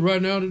could do it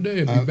right now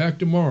today. I'll be back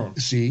tomorrow.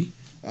 See?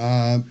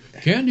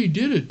 Candy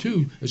did it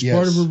too as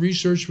part of her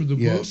research for the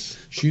book.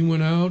 She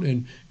went out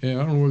and I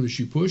don't know whether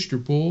she pushed or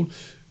pulled.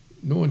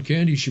 Knowing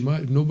Candy, if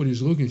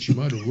nobody's looking, she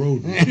might have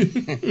rode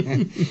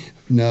me.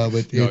 No,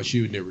 but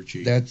she would never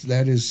cheat. That's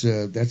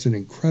an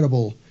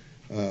incredible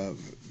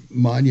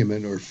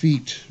monument or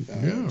feat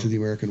to the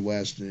American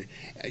West.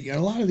 A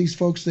lot of these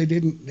folks they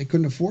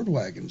couldn't afford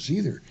wagons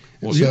either,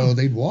 so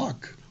they'd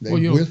walk.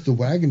 With the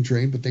wagon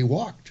train, but they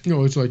walked.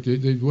 It's like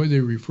the way they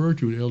refer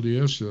to it,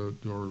 LDS or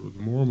the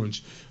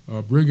Mormons.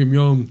 Brigham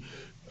Young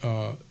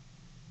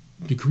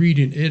decreed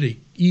an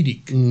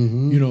edict.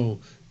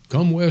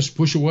 Come west,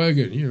 push a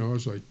wagon.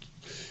 It's like,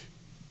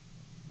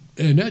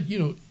 and that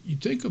you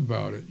think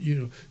about it.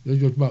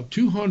 There's about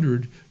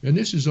 200, and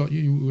this is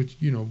with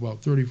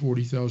about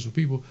 40,000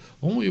 people.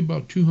 Only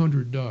about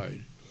 200 died,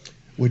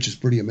 which is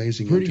pretty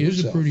amazing.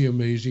 Pretty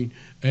amazing,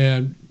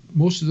 and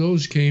most of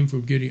those came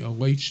from getting a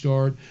late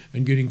start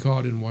and getting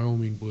caught in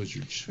Wyoming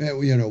blizzards.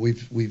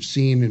 We've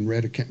seen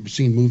and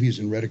seen movies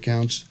and read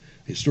accounts,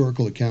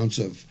 historical accounts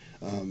of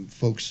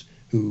folks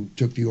who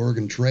took the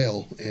Oregon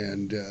Trail,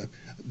 and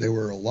there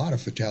were a lot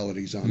of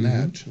fatalities on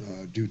that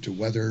due to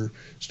weather,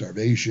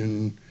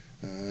 starvation.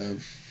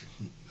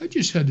 I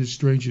just had the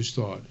strangest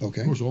thought.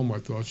 Okay. Of course, all my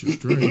thoughts are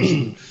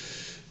strange.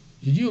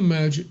 Did you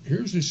imagine?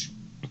 Here's this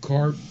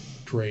cart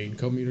train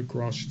coming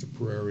across the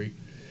prairie.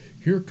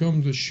 Here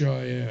comes the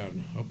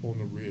Cheyenne up on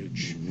the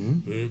ridge.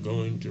 They're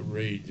going to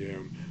raid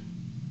them.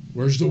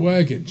 Where's the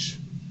wagons?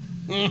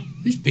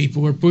 These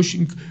people are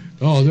pushing.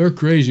 Oh, they're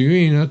crazy.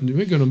 We ain't nothing.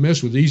 We're going to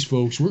mess with these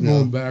folks. We're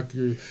going back.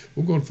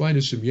 We're going to find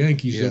us some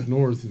Yankees up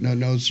north.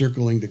 No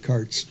circling the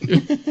carts,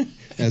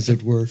 as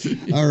it were.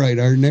 All right,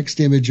 our next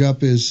image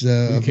up is.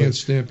 You can't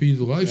stampede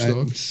the livestock.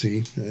 Let's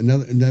see.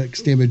 Another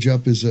next image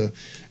up is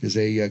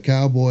a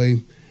cowboy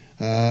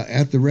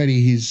at the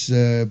ready. He's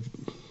the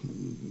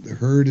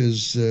herd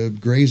is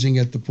grazing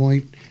at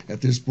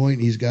this point.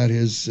 He's got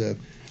his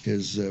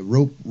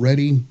rope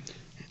ready.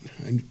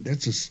 And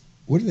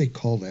what do they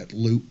call that?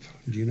 Loop?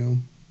 Do you know?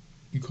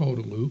 You call it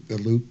a loop? A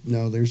loop?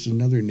 No, there's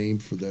another name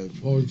for the.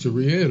 Oh, it's a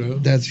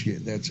rieta. That's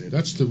it.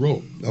 That's the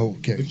rope.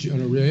 Okay.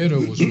 And a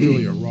rieta was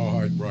really a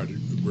rawhide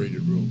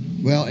braided rope.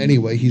 Well,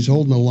 anyway, he's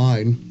holding a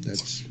line.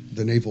 That's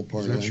the naval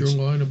parlance. Is that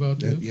your line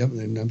about that? Yep,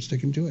 and I'm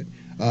sticking to it.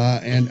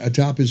 And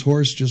atop his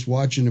horse, just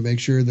watching to make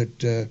sure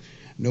that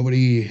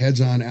nobody heads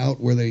on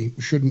out where they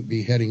shouldn't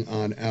be heading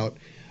on out.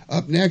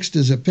 Up next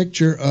is a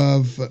picture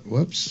of.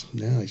 Whoops!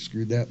 Now I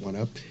screwed that one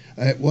up.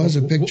 It was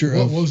a picture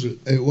what of. What was it?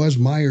 It was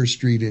Meyer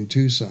Street in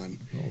Tucson.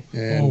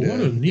 And, what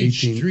a neat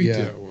street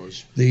that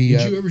was. Did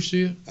you ever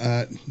see it?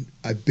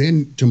 I've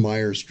been to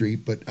Meyer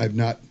Street, but I've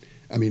not.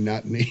 I mean,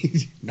 not in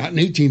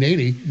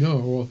 1880. No,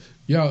 well,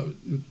 yeah,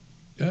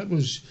 that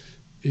was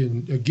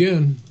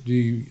again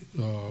the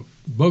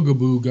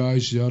bugaboo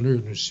guys down there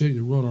in the city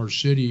that run our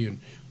city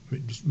and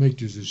make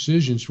the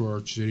decisions for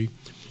our city.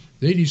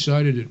 They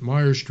decided that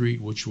Meyer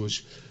Street, which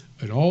was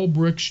an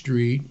all-brick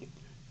street,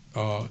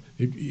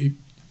 it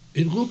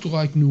looked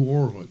like New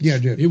Orleans. Yeah,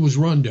 it did. It was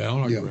run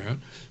down,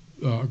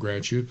 I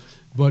grant you,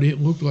 but it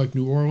looked like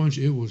New Orleans.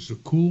 It was the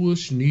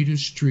coolest,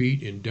 neatest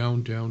street in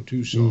downtown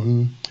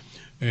Tucson.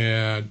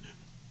 And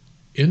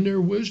in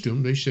their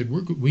wisdom, they said,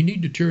 we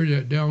need to tear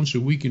that down so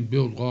we can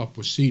build La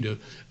Placita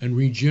and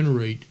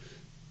regenerate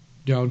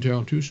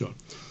downtown Tucson.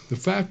 The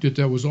fact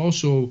that was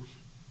also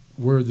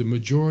where the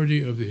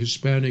majority of the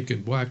Hispanic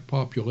and black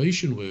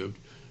population lived,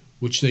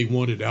 which they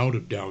wanted out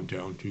of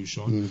downtown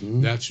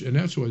Tucson. That's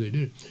why they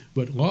did it.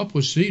 But La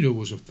Placita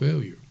was a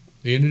failure.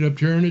 They ended up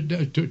tearing it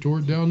down, tore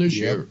it down this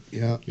year.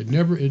 Yeah. It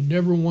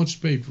never once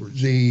paid for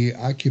itself. The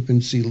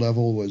occupancy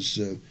level was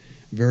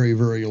very,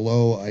 very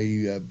low.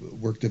 I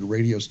worked at a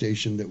radio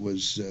station that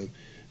was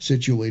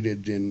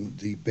situated in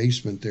the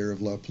basement there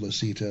of La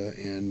Placita,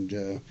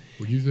 and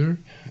were you there?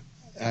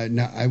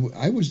 No,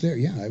 I was there.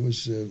 Yeah, I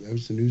was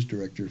the news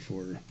director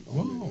for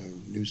a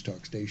news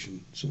talk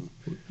station. So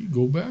you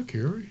go back,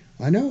 Harry.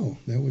 I know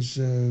that was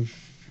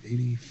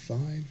 85.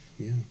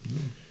 Yeah,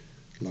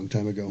 a long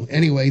time ago.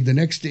 Anyway, the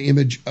next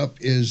image up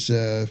is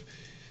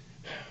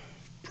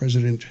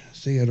President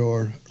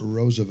Theodore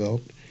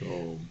Roosevelt.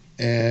 Oh.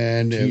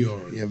 And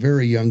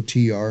very young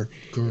TR.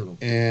 Colonel.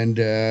 And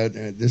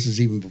this is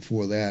even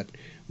before that,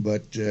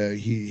 but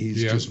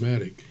he's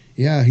asthmatic.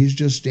 Yeah, he's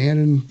just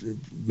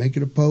standing,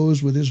 making a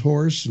pose with his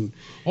horse, and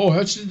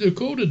that's the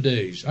Dakota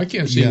days. I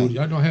can't see.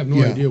 I don't have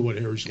no idea what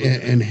Harry's looking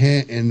at.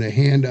 And the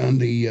hand on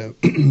the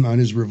on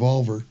his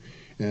revolver,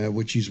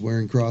 which he's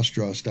wearing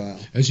cross-draw style.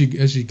 Has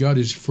he got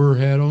his fur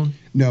hat on?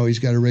 No, he's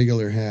got a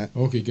regular hat.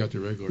 Okay, he got the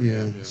regular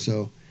hat. Yeah.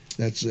 So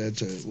that's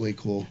a way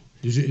cool.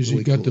 Is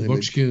he got the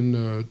buckskin?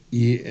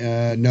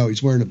 No,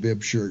 he's wearing a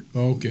bib shirt.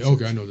 Okay,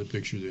 I know the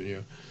picture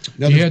then.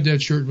 Yeah, he had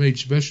that shirt made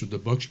special, the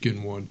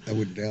buckskin one. I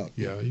wouldn't doubt.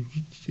 Yeah,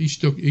 he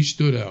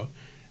stood out.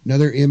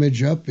 Another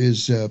image up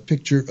is a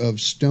picture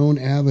of Stone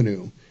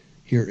Avenue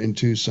here in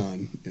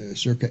Tucson,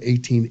 circa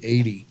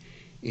 1880,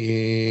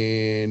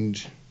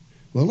 and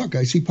well, look,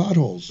 I see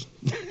potholes.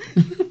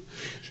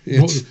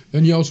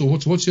 And you also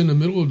what's in the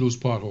middle of those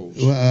potholes?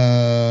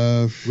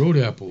 Road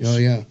apples. Oh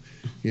yeah.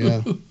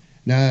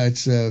 No,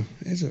 it's a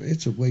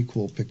way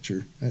cool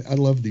picture. I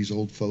love these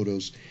old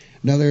photos.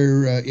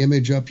 Another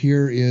image up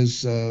here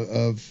is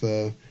of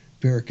a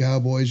pair of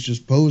cowboys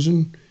just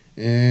posing,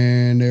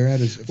 and they're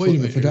at a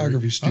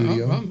photography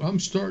studio. I'm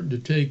starting to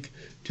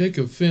take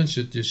offense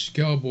at this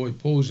cowboy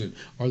posing.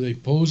 Are they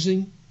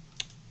posing,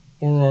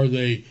 or are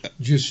they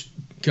just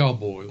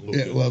cowboy looking?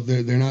 Yeah, well,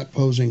 they're not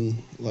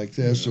posing like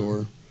this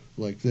or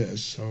like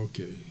this.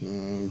 Okay.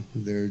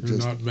 They're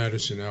just not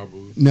Madison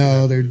Albu.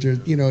 No, they're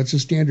just, it's a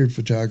standard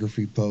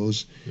photography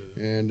pose,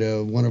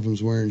 and one of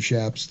them's wearing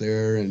chaps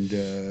there, and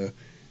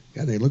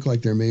they look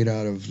like they're made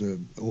out of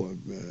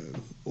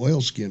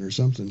oilskin or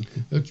something.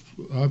 That's,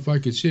 if I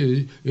could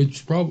see it,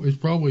 it's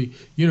probably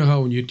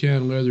how when you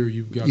tan leather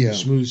you've got the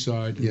smooth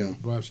side and the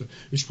black side.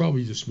 It's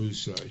probably the smooth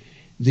side.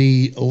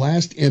 The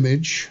last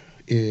image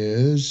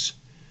is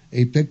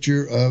a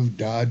picture of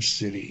Dodge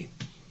City.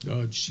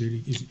 Dodge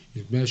City.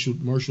 Is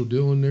Marshall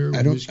Dillon there?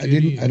 I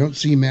don't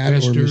see Matt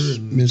Esther or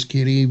Miss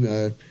Kitty.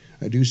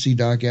 I do see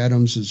Doc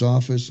Adams'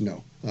 office.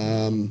 No.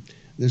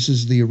 This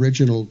is the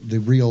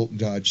real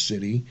Dodge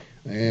City,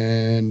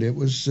 and it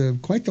was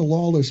quite the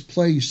lawless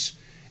place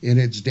in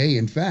its day.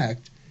 In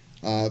fact,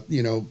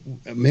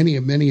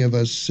 many of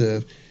us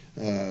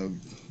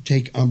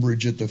take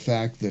umbrage at the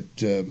fact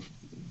that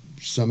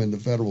some in the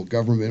federal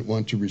government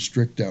want to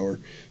restrict our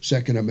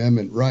Second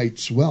Amendment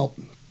rights. Well,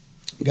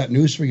 got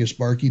news for you,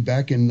 Sparky.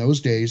 Back in those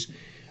days,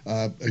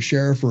 a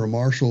sheriff or a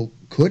marshal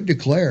could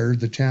declare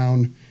the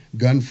town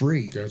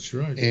gun-free. That's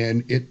right.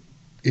 And it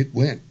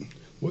went.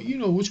 Well,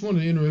 what's one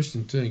of the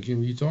interesting things?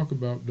 You talk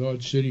about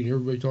Dodge City, and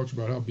everybody talks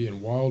about how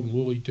being wild and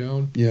woolly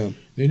town. Yeah.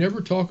 They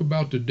never talk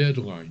about the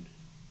deadline.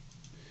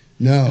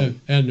 No.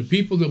 And the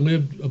people that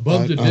lived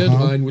above the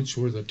deadline, which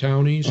were the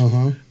townies,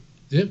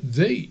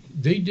 they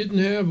didn't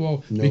have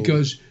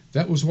because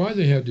that was why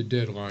they had the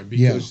deadline.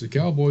 Because the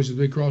cowboys, if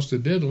they crossed the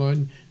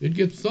deadline, they'd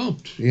get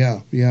thumped. Yeah.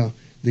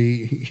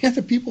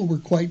 The people were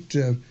quite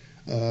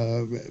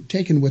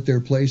taken with their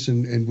place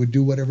and would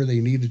do whatever they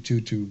needed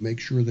to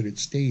make sure that it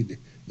stayed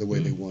the way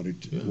they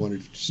wanted to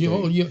stay.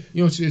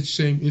 It's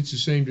the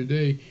same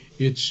today.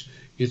 It's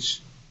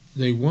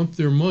they want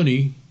their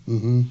money,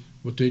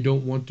 but they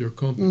don't want their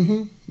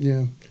company.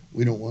 Yeah,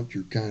 we don't want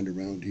your kind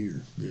around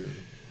here. Yeah.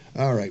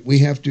 All right, we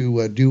have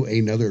to do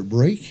another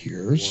break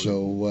here,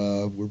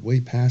 so we're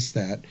way past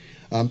that.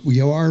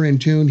 We are in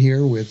tune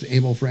here with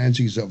Emil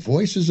Franzi's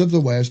Voices of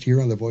the West here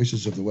on the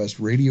Voices of the West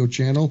radio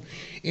channel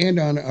and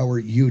on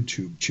our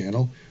YouTube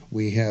channel.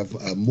 We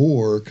have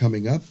more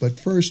coming up, but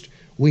first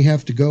we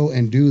have to go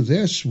and do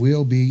this.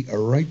 We'll be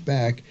right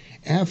back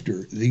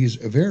after these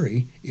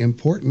very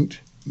important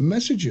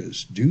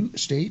messages. Do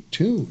stay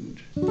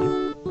tuned.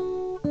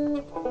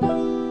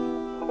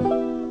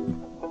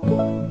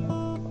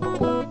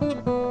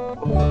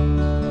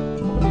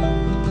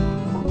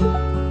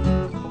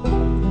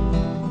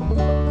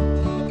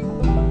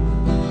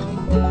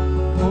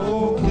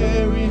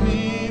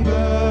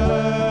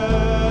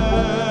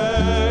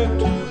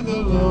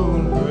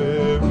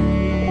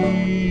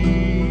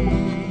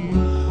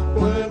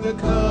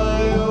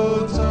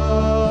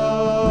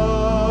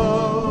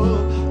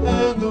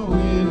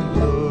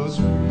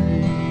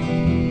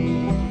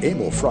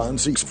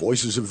 Franzi's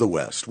Voices of the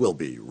West. We'll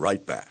be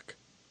right back.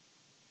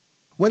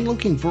 When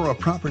looking for a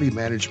property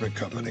management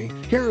company,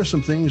 here are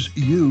some things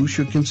you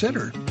should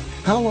consider.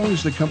 How long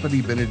has the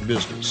company been in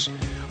business?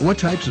 What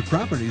types of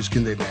properties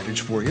can they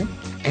manage for you?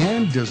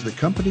 And does the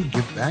company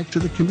give back to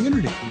the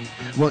community?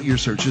 Well, your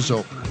search is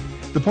over.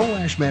 The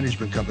Polash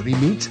Management Company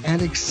meets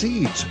and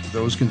exceeds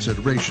those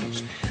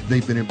considerations.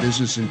 They've been in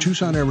business in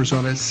Tucson,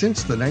 Arizona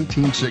since the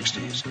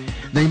 1960s.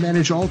 They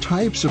manage all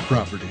types of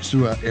properties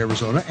throughout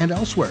Arizona and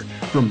elsewhere,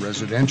 from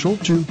residential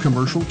to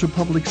commercial to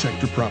public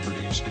sector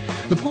properties.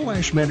 The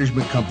Polash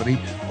Management Company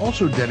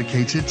also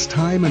dedicates its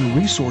time and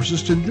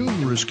resources to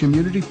numerous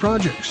community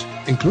projects,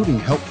 including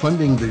help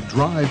funding the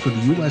drive for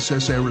the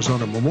USS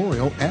Arizona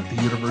Memorial at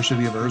the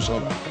University of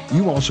Arizona.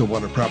 You also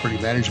want a property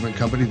management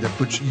company that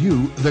puts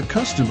you, the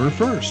customer,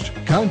 first.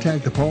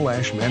 Contact the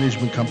Polash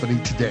Management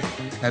Company today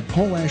at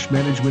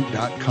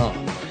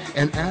polashmanagement.com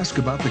and ask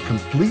about the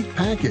complete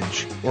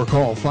package or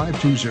call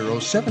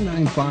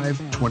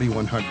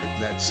 520-795-2100.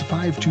 That's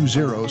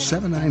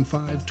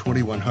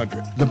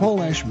 520-795-2100. The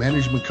Polash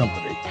Management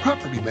Company.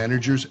 Property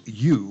managers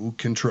you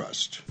can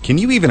trust. Can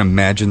you even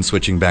imagine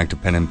switching back to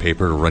pen and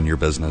paper to run your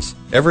business?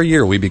 Every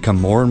year we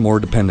become more and more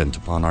dependent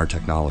upon our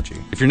technology.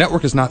 If your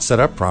network is not set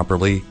up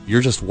properly,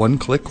 you're just one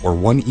click or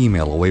one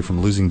email away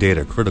from losing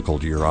data critical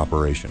to your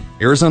operation.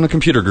 Arizona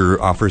Computer Guru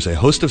offers a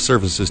host of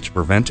services to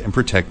prevent and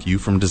protect you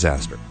from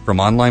disaster. From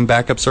online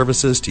backup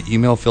services to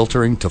email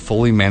filtering to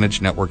fully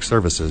managed network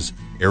services,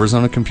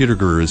 Arizona Computer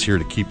Guru is here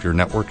to keep your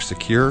network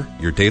secure,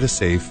 your data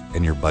safe,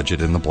 and your budget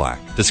in the black.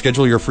 To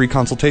schedule your free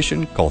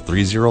consultation, call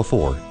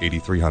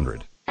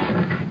 304-8300.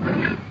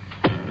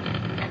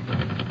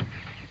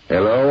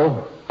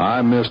 Hello,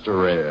 I'm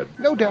Mr. Red.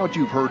 No doubt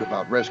you've heard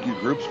about rescue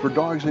groups for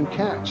dogs and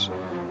cats.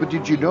 But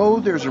did you know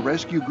there's a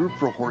rescue group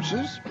for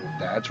horses?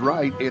 That's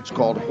right, it's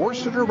called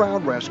Horse It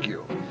Around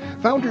Rescue.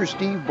 Founders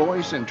Steve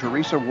Boyce and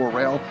Teresa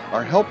Worrell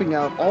are helping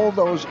out all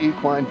those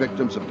equine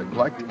victims of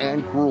neglect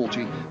and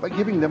cruelty by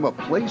giving them a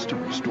place to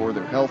restore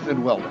their health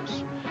and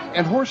wellness.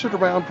 And Horse It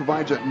Around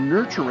provides a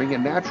nurturing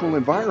and natural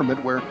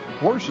environment where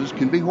horses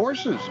can be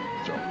horses,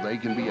 so they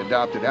can be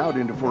adopted out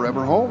into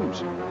forever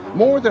homes.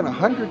 More than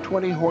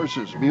 120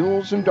 horses,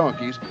 mules, and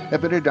donkeys have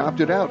been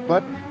adopted out,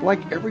 but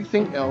like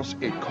everything else,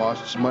 it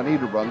costs money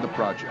to run the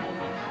project.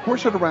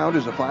 Horse It Around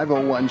is a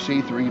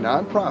 501c3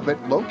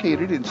 nonprofit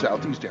located in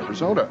southeast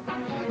Arizona.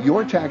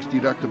 Your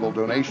tax-deductible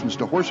donations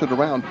to Horse It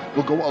Around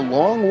will go a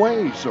long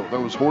way so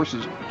those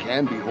horses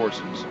can be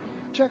horses.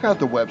 Check out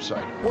the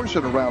website,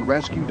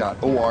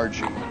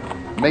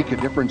 horseitaroundrescue.org. Make a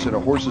difference in a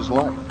horse's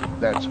life.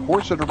 That's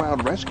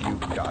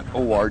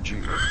horseitaroundrescue.org.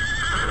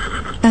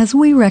 As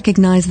we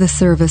recognize the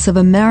service of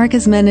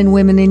America's men and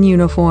women in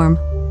uniform,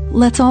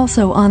 let's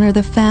also honor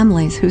the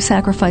families who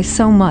sacrifice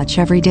so much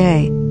every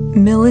day.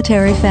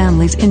 Military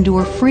families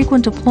endure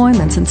frequent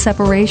deployments and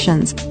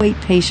separations. Wait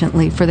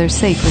patiently for their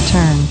safe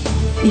return.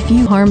 If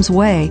you harm's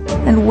way,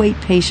 then wait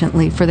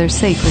patiently for their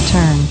safe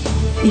return.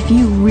 If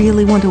you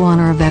really want to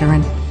honor a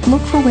veteran,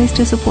 look for ways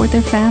to support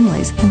their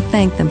families and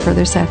thank them for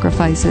their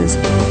sacrifices.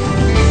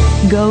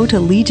 Go to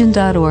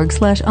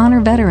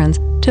legion.org/honor-veterans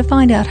to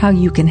find out how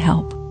you can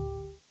help.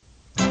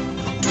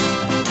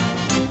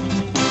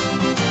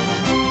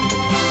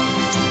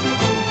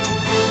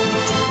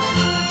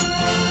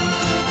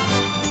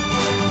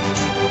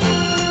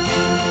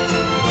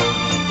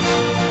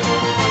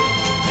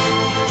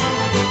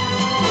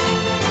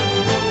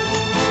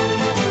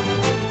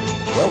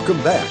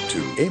 Welcome back to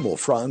Emil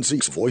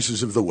Franzi's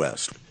Voices of the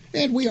West.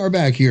 And we are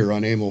back here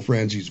on Emil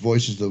Franzi's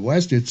Voices of the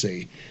West. It's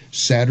a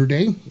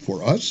Saturday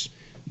for us.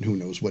 Who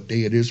knows what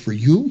day it is for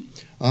you?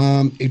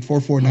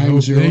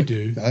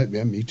 844-90...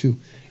 yeah, me too.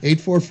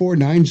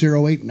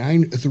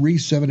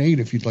 844-908-9378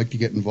 if you'd like to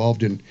get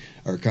involved in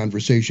our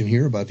conversation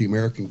here about the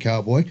American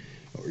Cowboy.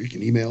 Or you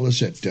can email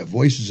us at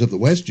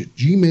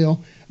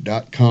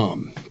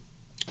voicesofthewest@gmail.com.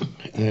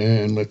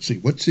 And let's see.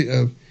 What's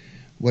the...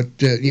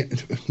 let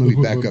me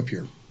back up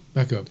here.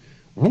 Back up.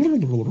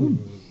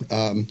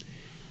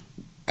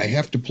 I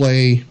have to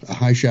play a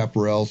High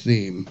Chaparral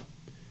theme.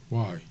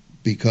 Why?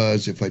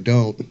 Because if I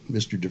don't,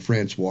 Mr.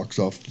 DeFrance walks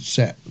off the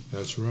set.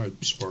 That's right,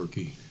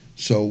 Sparky.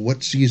 So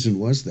what season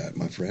was that,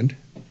 my friend?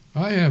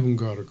 I haven't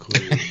got a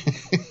clue.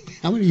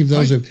 How many of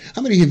those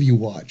how many have you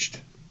watched?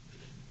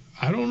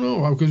 I don't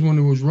know, because when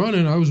it was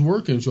running, I was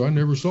working, so I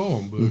never saw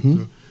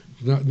them.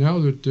 But now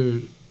that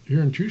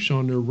here in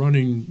Tucson, they're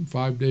running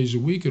 5 days a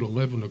week at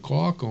 11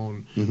 o'clock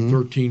on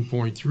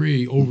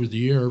 13.3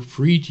 over-the-air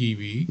free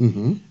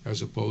TV,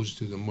 as opposed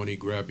to the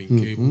money-grabbing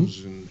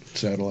cables and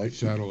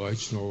satellites and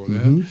all of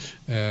that.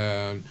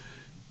 And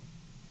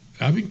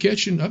I've been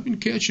catching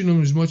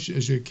them as much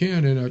as I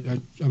can,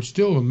 and I'm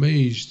still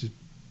amazed that,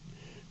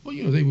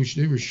 well, they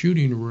were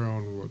shooting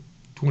around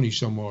 20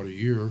 some odd a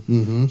year.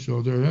 So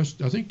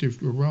I think there's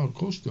around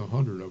close to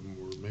 100 of them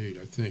were made.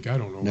 I think. I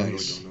don't know. Nice. I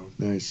really don't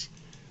know. Nice.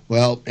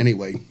 Well,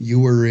 anyway, you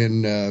were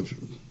in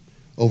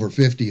over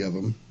 50 of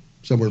them,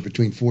 somewhere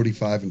between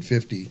 45 and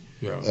 50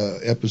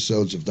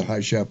 episodes of the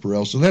High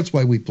Chaparral. So that's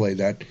why we play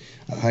that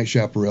High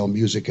Chaparral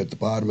music at the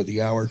bottom of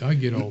the hour. I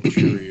get all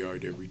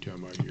teary-eyed every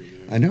time I hear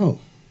that. I know.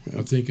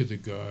 I think of the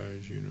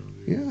guys,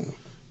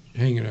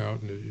 hanging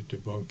out at the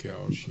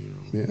bunkhouse,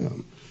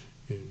 and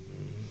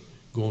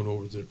going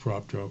over to the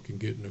prop truck and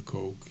getting a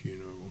Coke,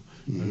 and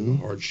the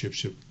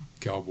hardships of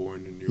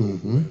cowboying in the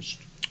Old West.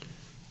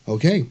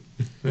 Okay.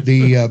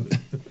 The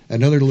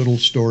another little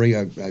story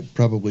I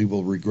probably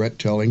will regret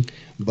telling,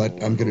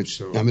 but I'm going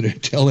to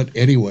tell it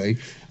anyway.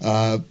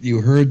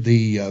 You heard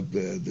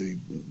the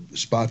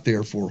spot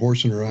there for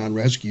Horse and Around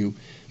Rescue,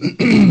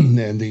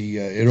 and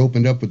it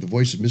opened up with the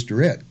voice of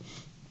Mr. Ed.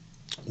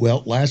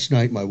 Well, last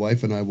night my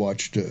wife and I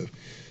watched a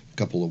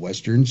couple of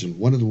westerns, and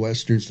one of the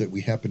westerns that we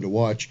happened to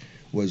watch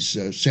was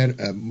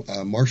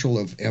Marshal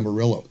of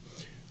Amarillo,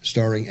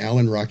 starring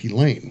Alan Rocky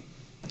Lane.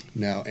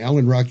 Now,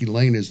 Alan Rocky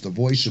Lane is the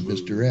voice of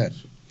Mr. Ed.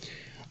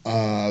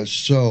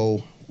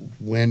 So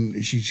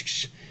when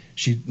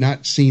she'd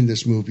not seen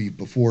this movie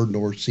before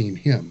nor seen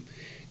him,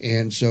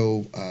 and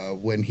so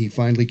when he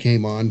finally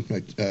came on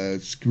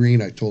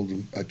screen, I told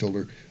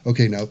her,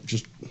 okay, now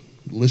just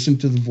listen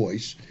to the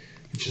voice.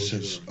 And she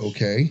says,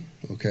 okay.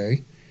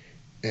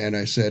 And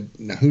I said,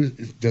 now who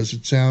does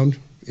it sound,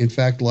 in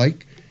fact,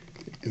 like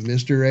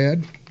Mr.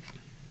 Ed?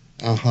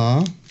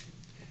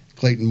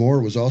 Clayton Moore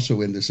was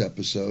also in this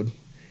episode.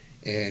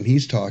 And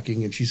he's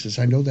talking, and she says,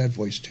 I know that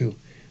voice, too.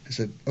 I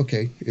said,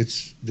 okay,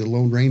 it's the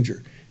Lone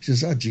Ranger. She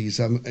says, oh, geez,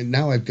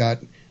 now I've got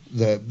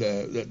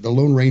the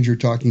Lone Ranger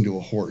talking to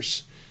a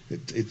horse.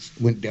 It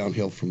went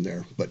downhill from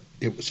there, but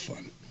it was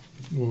fun.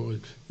 Well,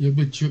 yeah,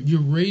 but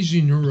you're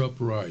raising her up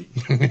right.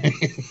 Right.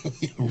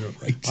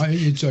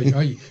 It's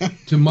like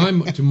to my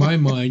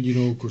mind,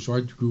 of course,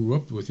 I grew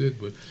up with it,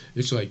 but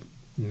it's like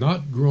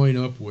not growing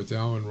up with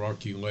Alan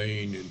Rocky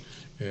Lane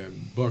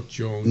and Buck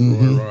Jones,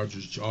 Roy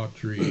Rogers,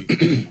 Jawtree,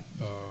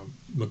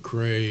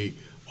 McCrae,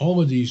 all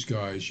of these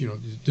guys,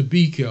 the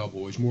B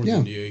Cowboys more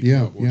than the A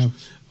Cowboys.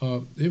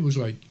 It was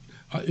like,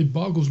 it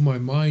boggles my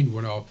mind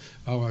when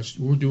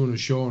we're doing a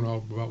show and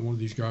about one of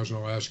these guys, and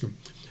I'll ask him,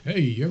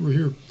 hey, you ever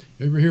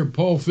hear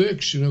Paul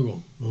Fix? And I'll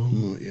go,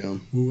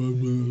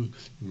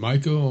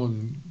 Micah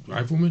on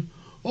Rifleman?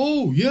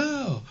 Oh,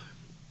 yeah.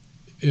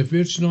 If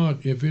it's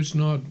not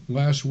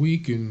last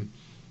week and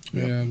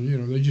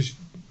they just,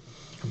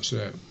 I'm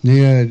sad.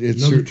 Yeah,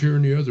 it's another tear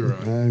in the other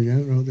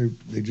eye.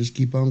 They just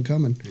keep on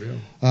coming.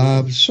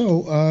 Yeah.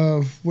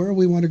 So where do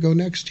we want to go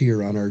next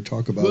here on our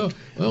talk about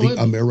the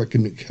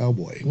American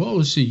Cowboy? Well,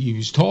 let's see. He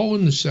was tall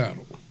in the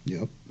saddle.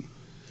 Yep.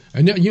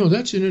 And now,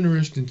 that's an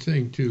interesting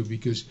thing too,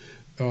 because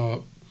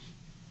in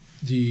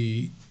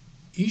the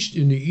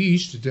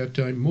East at that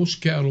time,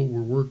 most cattle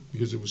were worked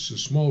because it was a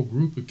small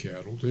group of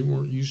cattle. They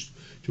weren't used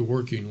to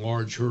working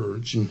large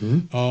herds,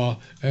 and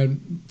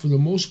for the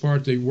most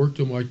part, they worked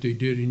them like they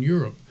did in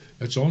Europe.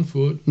 That's on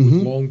foot with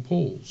long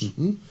poles,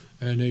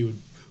 and they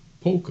would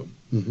poke them.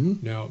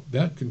 Now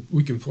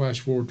we can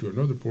flash forward to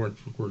another part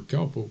where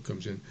cowpoke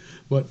comes in.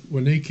 But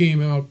when they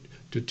came out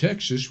to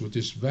Texas with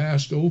this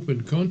vast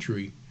open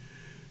country,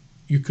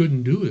 you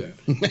couldn't do that.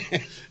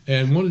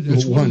 And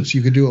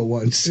you could do it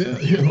once. Yeah,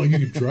 you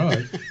could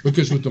try,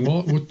 because with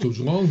those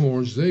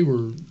Longhorns, they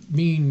were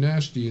mean,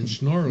 nasty, and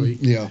snarly.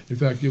 Yeah. In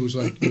fact, it was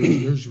like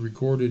there's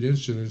recorded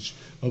incidents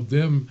of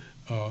them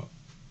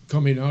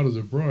coming out of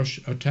the brush,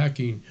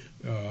 attacking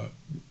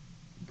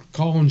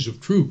columns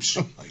of troops.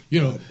 Oh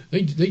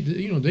they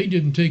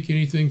didn't take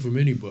anything from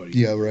anybody.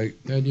 Yeah, right.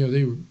 And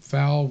they were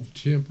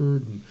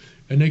foul-tempered,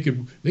 and they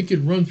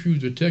could run through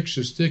the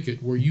Texas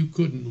thicket where you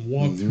couldn't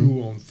walk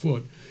through on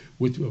foot,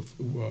 with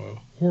a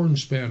horn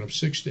span of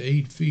 6 to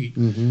 8 feet,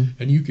 and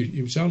it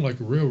would sound like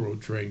a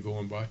railroad train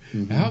going by.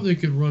 How they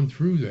could run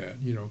through that,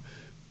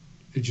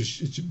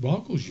 it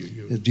boggles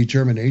you.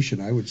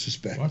 Determination, I would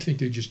suspect. Well, I think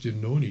they just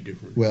didn't know any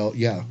different. Well,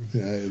 yeah,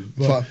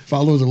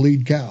 follow the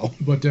lead cow.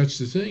 But that's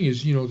the thing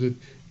is, that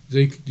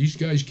these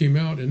guys came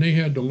out and they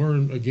had to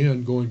learn,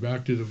 again, going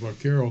back to the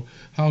vaquero,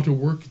 how to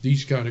work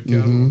these kind of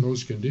cattle in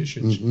those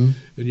conditions.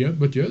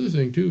 But the other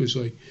thing too is,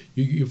 like,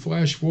 you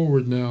flash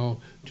forward now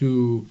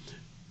to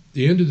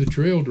the end of the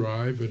trail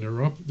drive, and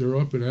they're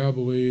up in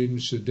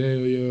Abilene,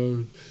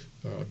 Sedalia,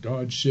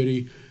 Dodge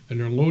City, and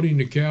they're loading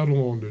the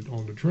cattle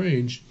on the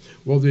trains.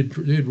 Well,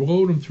 they'd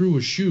load them through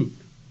a chute.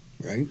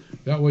 Right.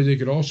 That way they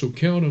could also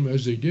count them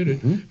as they did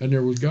it. And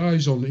there was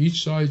guys on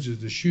each sides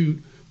of the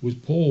chute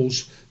with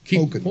poles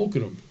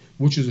poking them,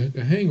 which is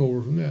a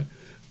hangover from that.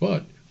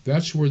 But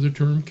that's where the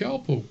term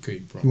cowpoke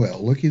came from.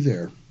 Well, looky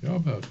there. How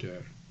about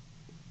that?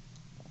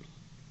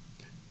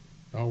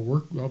 I'll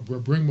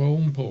bring my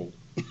own pole.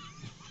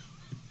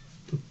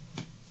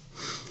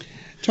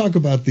 Talk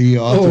about the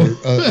author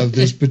of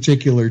this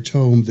particular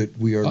tome that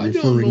we are referring to.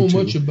 I don't know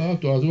much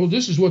about the author. Well,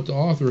 this is what the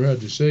author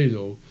had to say,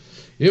 though.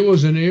 It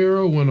was an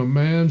era when a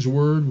man's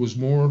word was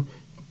more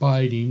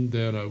binding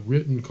than a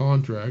written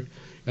contract,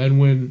 and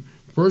when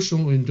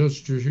personal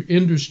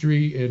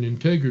industry and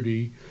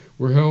integrity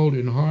were held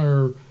in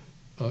higher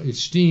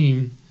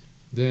esteem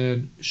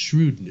than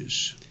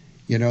shrewdness.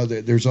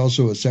 There's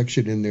also a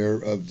section in there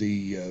of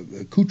the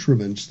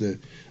accoutrements the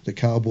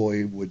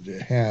cowboy would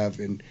have,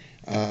 and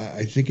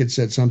I think it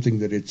said something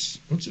that it's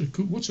what's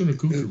an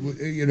accoutrement?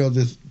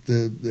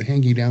 The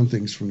hanging down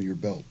things from your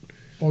belt.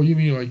 Oh, you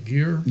mean like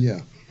gear? Yeah.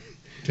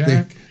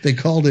 Tack? They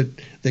called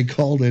it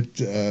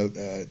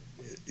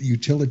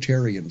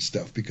utilitarian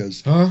stuff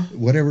because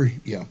whatever.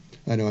 Yeah,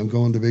 I know I'm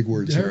going the big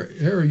words.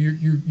 Harry,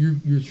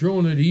 you're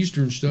throwing that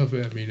Eastern stuff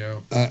at me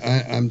now.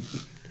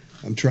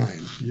 I'm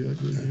trying. Yeah,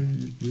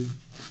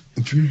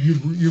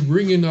 you're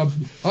bringing up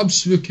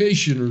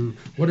obfuscation or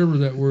whatever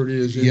that word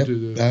is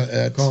into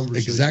the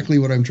conversation. Exactly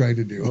what I'm trying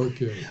to do.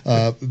 Okay.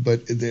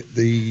 But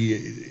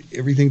the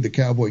everything the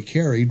cowboy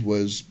carried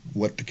was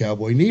what the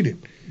cowboy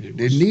needed.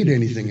 Didn't need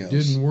anything else. If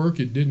it didn't work,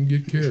 it didn't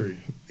get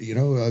carried.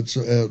 It's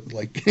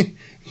like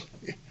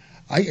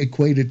I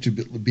equate it to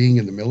being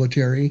in the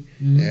military,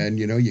 and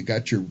you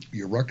got your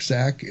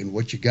rucksack, and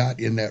what you got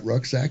in that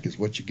rucksack is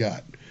what you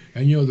got.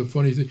 And the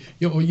funny thing,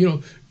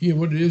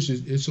 what it is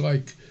it's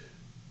like,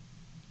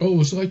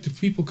 it's like the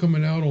people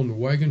coming out on the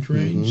wagon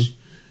trains.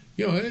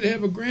 They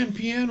have a grand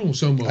piano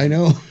somewhere. I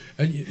know.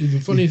 And the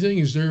funny thing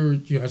is,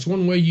 that's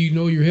one way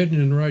you're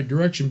heading in the right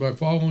direction, by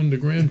following the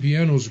grand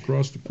pianos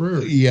across the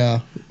prairie.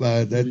 Yeah,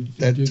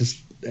 that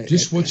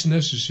just what's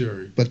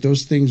necessary. But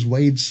those things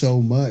weighed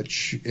so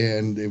much,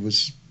 and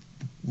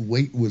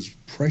weight was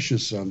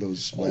precious on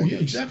those wagons. Oh,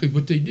 yeah, exactly.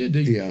 But they did.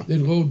 They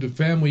load the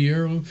family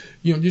heirloom.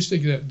 Just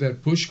think of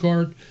that push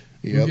cart.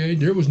 Yep. Okay,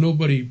 there was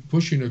nobody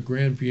pushing a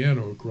grand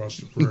piano across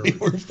the prairie.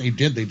 Or if they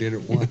did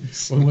it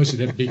once. Unless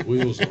it had big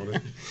wheels on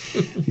it.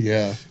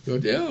 Yeah.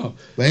 But yeah.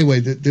 But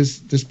anyway,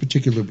 this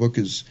particular book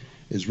is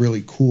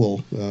really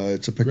cool.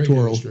 It's a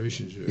pictorial. Great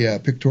illustrations. Yeah,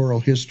 pictorial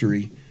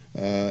history.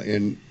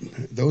 And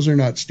those are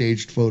not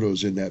staged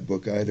photos in that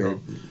book either.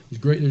 No,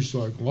 it's great. There's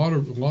like a lot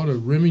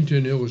of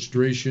Remington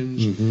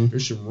illustrations.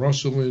 There's some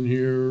Russell in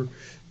here.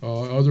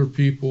 Other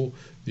people.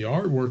 The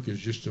artwork is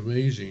just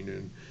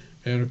amazing,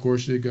 and of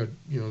course they got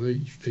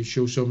they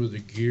show some of the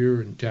gear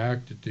and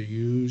tack that they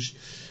use.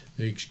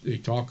 They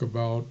talk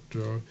about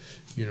the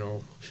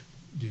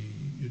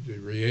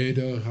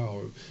Rieda,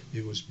 how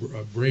it was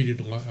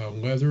braided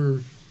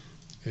leather,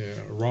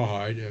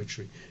 rawhide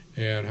actually,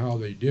 and how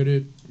they did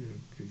it,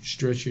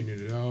 stretching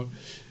it out.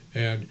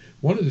 And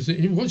one of the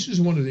things, this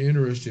is one of the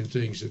interesting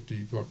things that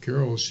the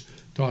vaqueros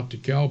taught the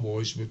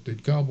cowboys, but the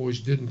cowboys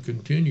didn't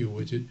continue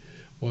with it,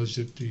 was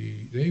that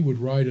they would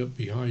ride up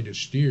behind a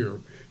steer,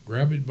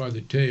 grab it by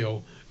the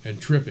tail,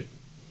 and trip it.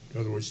 In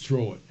other words,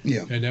 throw it.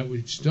 Yeah. And that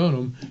would stun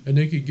them, and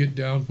they could get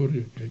down,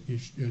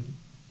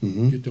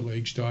 get the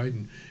legs tied,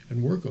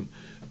 and work them.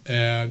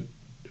 And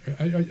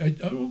I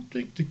don't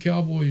think the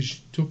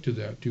cowboys took to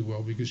that too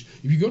well, because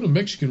if you go to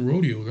Mexican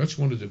rodeo, that's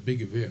one of the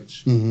big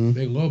events.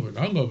 They love it.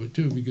 I love it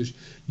too, because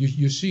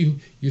you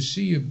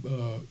see a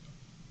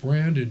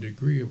brand and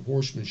degree of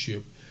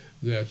horsemanship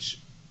that's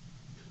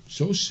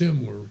so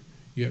similar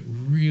yet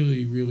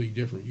really, really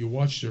different. You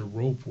watch their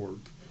rope work.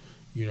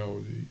 The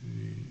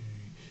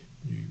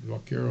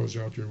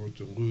vaqueros out there with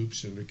the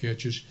loops and the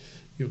catches.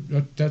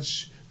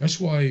 That's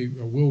why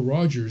Will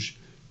Rogers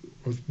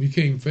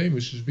became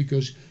famous is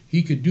because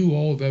he could do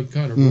all that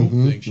kind of rope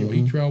things. You know,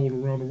 he traveled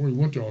around the world. He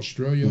went to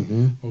Australia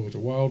with the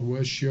Wild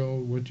West show.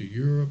 Went to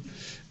Europe,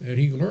 and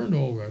he learned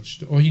all that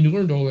stuff. Well, he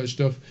learned all that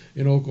stuff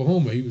in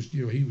Oklahoma. He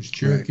was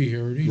Cherokee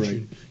heritage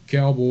and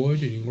cowboy, and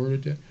he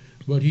learned that.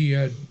 But he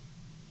had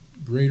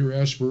greater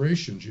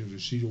aspirations, to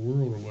see the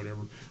world or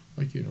whatever.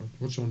 Like,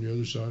 what's on the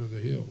other side of the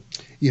hill.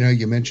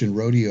 You mentioned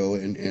rodeo,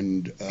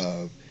 and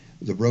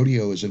the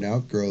rodeo is an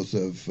outgrowth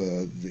of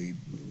the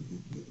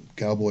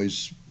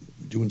cowboys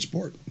doing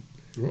sport.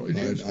 Well, it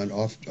is. On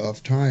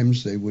off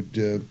times, they would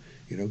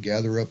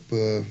gather up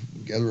the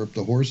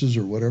horses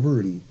or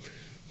whatever and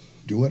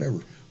do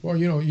whatever. Well,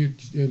 and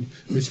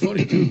it's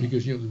funny too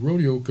because the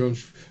rodeo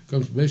comes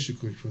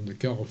basically from the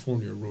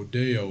California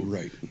rodeo,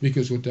 right?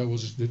 Because what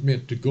it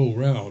meant to go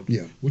round,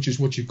 which is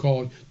what you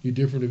call it. The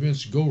different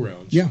events go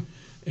rounds,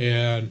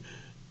 and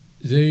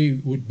they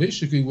would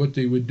basically what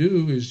they would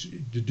do is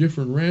the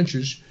different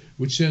ranches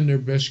would send their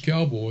best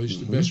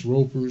cowboys, the best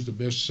ropers, the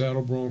best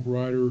saddle bronc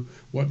rider,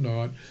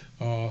 whatnot,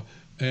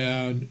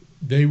 and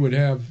they would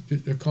have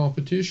a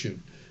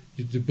competition.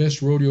 The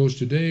best rodeos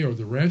today are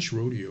the ranch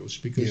rodeos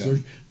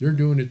because they're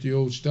doing it the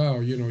old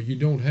style. You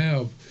don't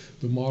have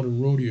the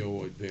modern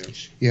rodeo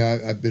advance.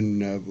 Yeah,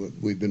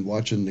 we've been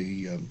watching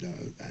the.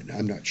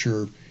 I'm not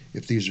sure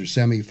if these are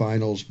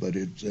semifinals, but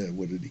it's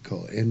what did he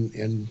call it?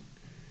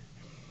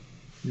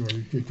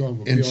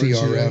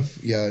 NCRF.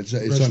 Yeah,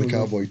 it's on the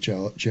Cowboy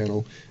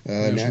channel.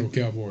 National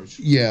Cowboys.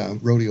 Yeah,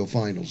 rodeo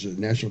finals,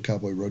 National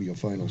Cowboy Rodeo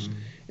Finals,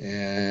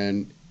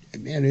 and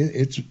man,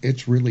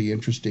 it's really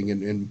interesting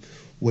and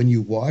when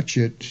you watch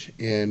it,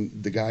 and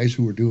the guys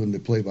who are doing the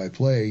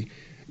play-by-play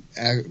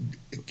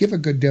give a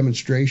good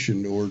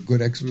demonstration or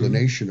good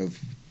explanation of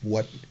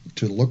what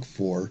to look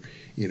for,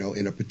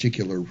 in a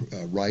particular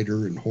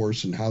rider and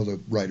horse, and how the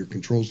rider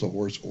controls the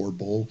horse or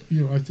bull.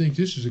 I think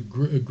this is a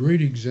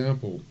great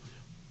example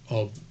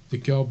of the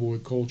cowboy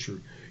culture.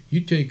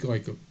 You take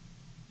like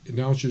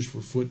announcers for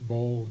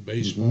football, and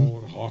baseball,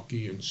 and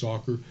hockey, and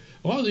soccer.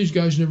 A lot of these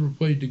guys never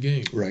played the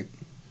game. Right.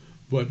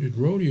 But in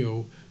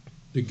rodeo,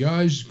 the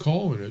guys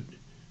calling it,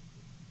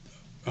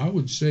 I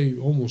would say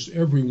almost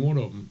every one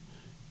of them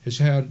has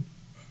had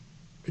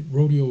a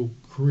rodeo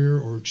career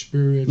or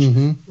experience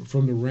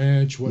from the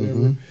ranch,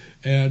 whatever,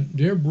 and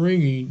they're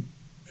bringing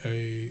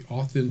a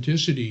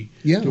authenticity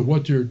to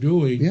what they're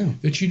doing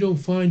that you don't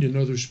find in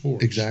other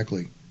sports.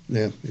 Exactly.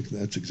 Yeah,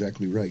 that's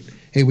exactly right.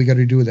 Hey, we got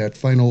to do that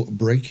final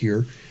break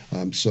here.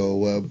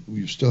 So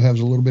we still have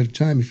a little bit of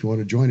time if you want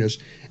to join us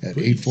at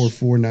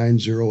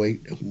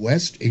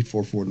 844-908-WEST,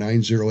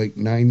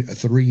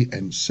 844-908-93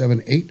 and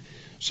 78.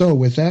 So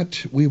with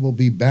that, we will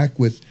be back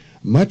with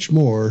much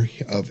more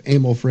of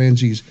Emil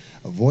Franzi's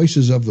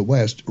Voices of the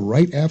West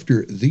right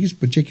after these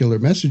particular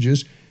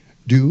messages.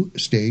 Do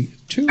stay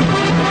tuned.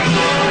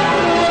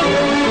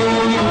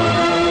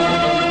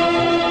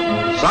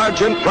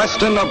 Sergeant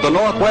Preston of the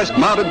Northwest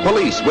Mounted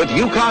Police with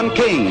Yukon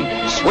King,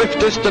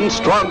 swiftest and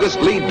strongest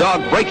lead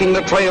dog breaking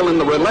the trail in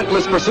the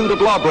relentless pursuit of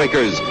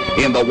lawbreakers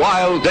in the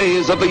wild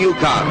days of the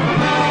Yukon.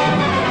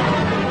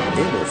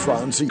 Emil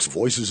Franzi's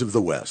Voices of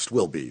the West.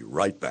 We'll be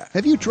right back.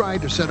 Have you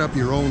tried to set up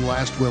your own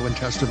last will and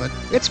testament?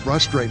 It's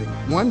frustrating.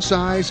 One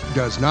size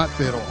does not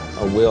fit all.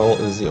 A will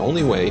is the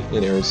only way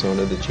in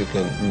Arizona that you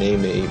can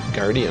name a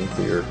guardian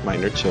for your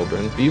minor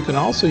children. But you can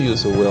also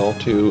use a will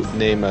to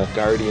name a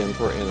guardian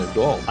for an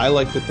adult. I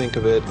like to think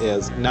of it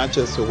as not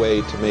just a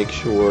way to make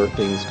sure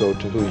things go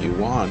to who you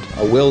want.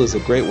 A will is a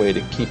great way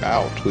to keep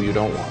out who you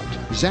don't want.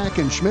 Zach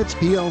and Schmitz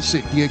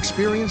PLC, the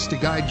experience to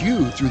guide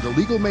you through the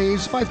legal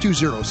maze.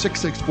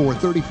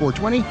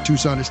 520-664-3420,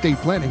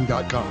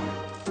 TucsonEstatePlanning.com.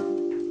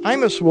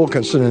 Imus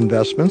Wilkinson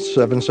Investments,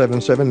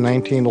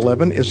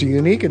 777-1911, is a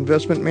unique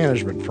investment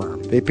management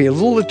firm. They pay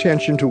little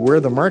attention to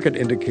where the market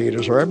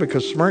indicators are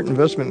because smart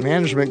investment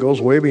management goes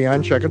way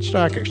beyond checkered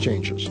stock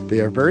exchanges. They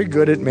are very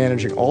good at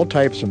managing all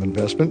types of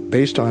investment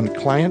based on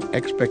client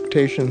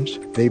expectations.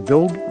 They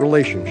build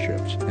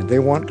relationships, and they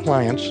want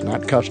clients,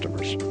 not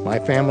customers. My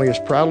family is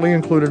proudly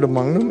included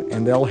among them,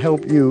 and they'll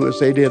help you, as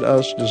they did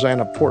us, design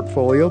a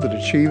portfolio that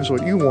achieves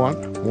what you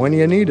want when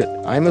you need it.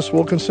 Imus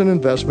Wilkinson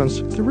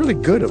Investments, they're really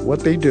good at what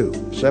they do.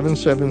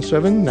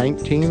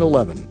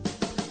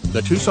 777-1911.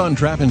 The Tucson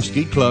Trap and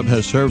Skeet Club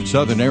has served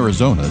southern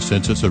Arizona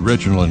since its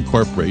original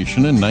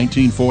incorporation in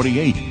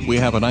 1948. We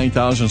have a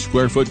 9,000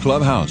 square foot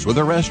clubhouse with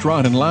a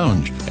restaurant and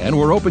lounge, and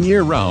we're open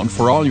year-round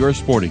for all your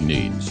sporting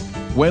needs.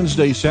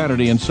 Wednesday,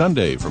 Saturday, and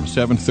Sunday from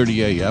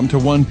 7:30 a.m. to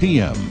 1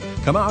 p.m.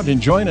 Come out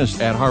and join us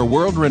at our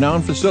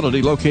world-renowned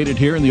facility located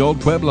here in the Old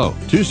Pueblo.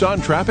 Tucson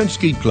Trap and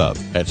Skeet Club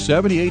at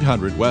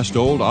 7800 West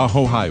Old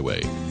Ajo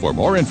Highway. For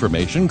more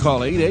information,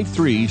 call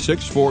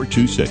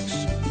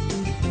 883-6426.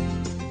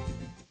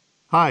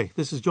 Hi,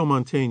 this is Joe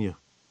Mantegna.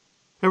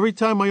 Every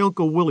time my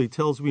Uncle Willie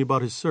tells me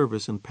about his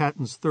service in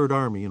Patton's Third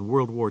Army in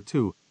World War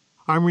II,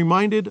 I'm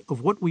reminded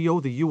of what we owe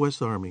the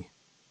U.S. Army.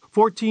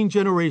 14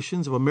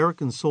 generations of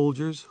American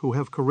soldiers who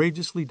have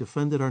courageously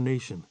defended our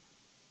nation.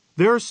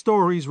 Their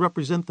stories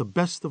represent the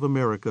best of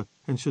America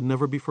and should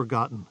never be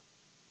forgotten.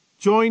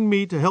 Join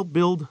me to help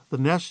build the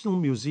National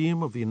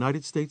Museum of the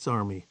United States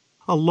Army,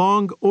 a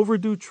long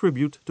overdue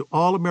tribute to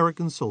all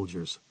American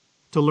soldiers.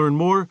 To learn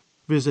more,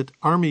 visit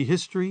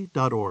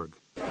armyhistory.org.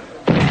 Too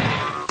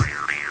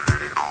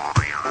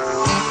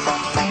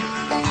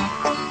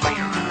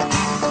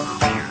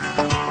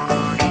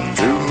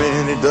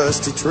many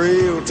dusty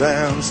trail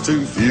towns,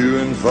 too few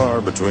and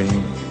far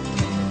between.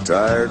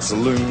 Tired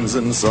saloons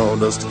and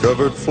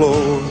sawdust-covered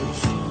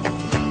floors.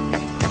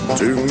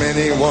 Too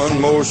many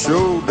one more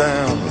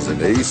showdowns and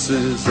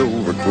aces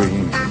over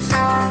queens.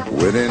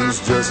 Winning's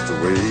just a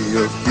way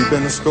of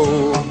keeping a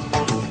score.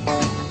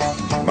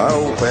 My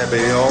old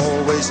pappy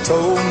always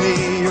told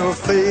me your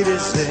fate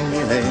is in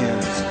your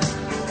hands.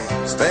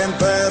 Stand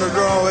pat or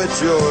draw,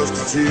 it's yours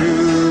to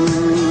choose.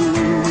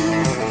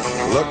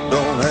 Luck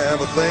don't have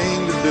a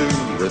thing to do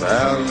with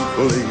how you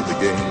play the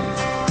game.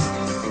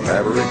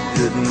 Maverick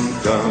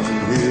didn't come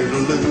here to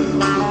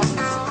lose.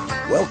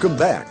 Welcome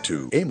back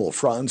to Emil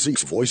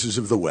Franzi's Voices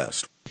of the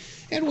West.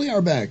 And we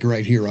are back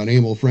right here on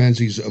Emil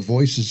Franzi's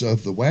Voices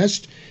of the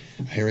West.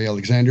 Harry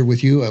Alexander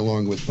with you,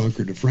 along with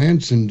Bunker de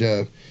France, and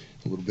a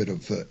little bit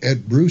of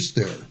Ed Bruce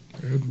there.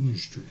 Ed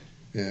Rooster.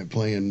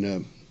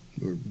 Playing,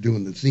 or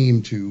doing the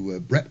theme to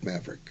Brett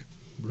Maverick.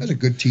 That's a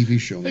good TV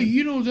show. Hey,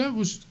 you know,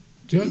 I saw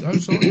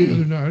it the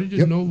other night. I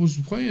didn't know it was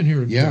playing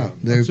here in town.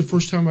 That's the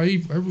first time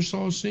I ever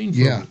saw a scene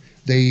from it.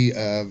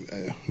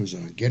 It was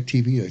on Get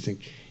TV, I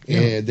think.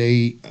 Yeah.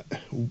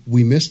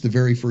 We missed the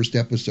very first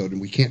episode,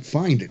 and we can't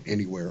find it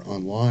anywhere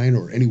online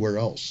or anywhere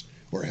else.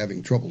 We're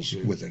having troubles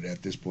with it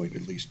at this point,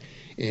 at least.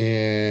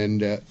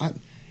 And I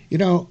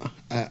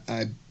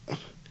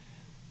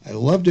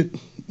loved it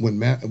when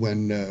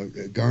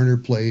Garner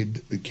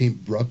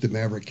brought the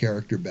Maverick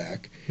character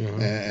back,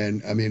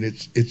 and I mean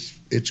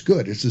it's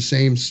good. It's the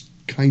same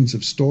kinds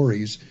of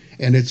stories,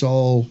 and it's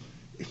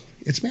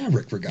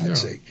Maverick, for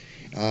God's sake.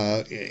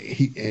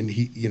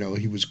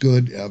 He was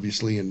good,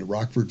 obviously, in the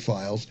Rockford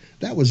Files.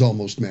 That was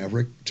almost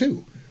Maverick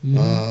too.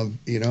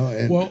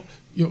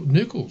 Mm-hmm.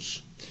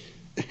 Nichols.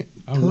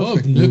 I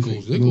love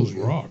Nichols. Nichols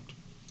rocked.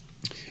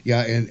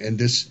 Yeah, and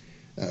this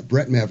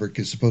Brett Maverick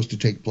is supposed to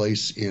take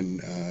place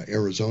in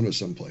Arizona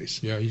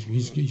someplace. Yeah,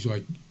 he's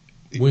like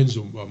wins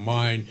a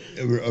mine,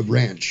 a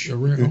ranch.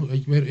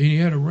 He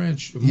had a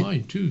ranch, a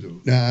mine too,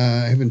 though.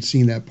 I haven't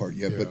seen that part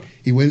yet, but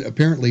he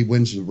apparently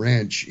wins the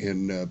ranch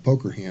in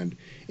Poker Hand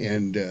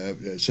and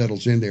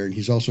settles in there. And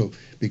he's also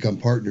become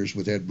partners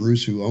with Ed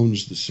Bruce, who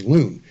owns the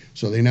saloon.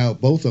 So they now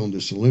both own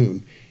the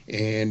saloon.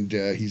 And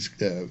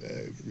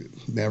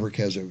Maverick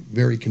has a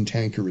very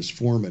cantankerous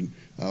foreman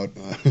out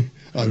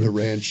on the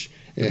ranch.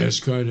 The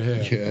best kind to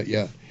have.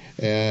 Yeah.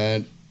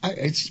 And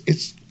I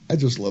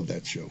just love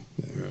that show.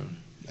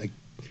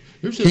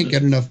 I can't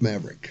get enough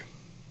Maverick.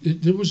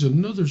 There was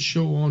another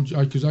show on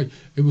because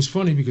it was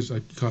funny because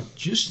I caught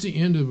just the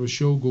end of a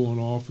show going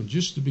off and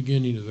just the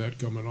beginning of that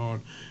coming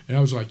on, and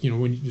I was like,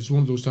 when it's one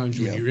of those times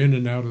when you're in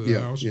and out of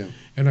the house,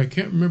 and I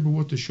can't remember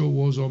what the show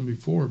was on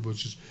before, but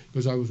just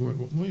because I was went,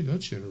 well, wait,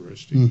 that's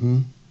interesting.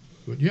 Mm-hmm.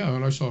 But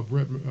and I saw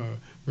Brett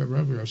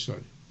Maverick. I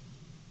said,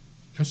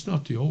 that's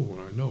not the old one,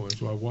 I know, and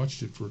so I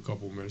watched it for a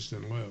couple of minutes,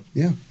 then left.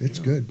 Yeah, it's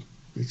good.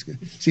 It's good.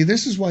 See,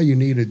 this is why you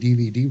need a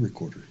DVD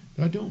recorder.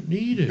 I don't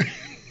need it.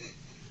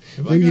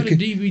 If I got a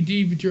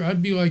DVD,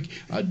 I'd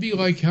be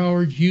like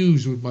Howard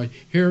Hughes with my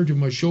hair to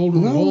my shoulder,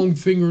 long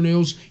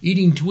fingernails,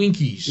 eating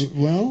Twinkies.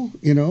 Well,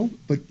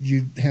 but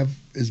you have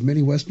as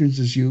many westerns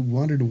as you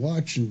wanted to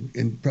watch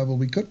and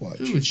probably could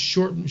watch. It's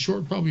short.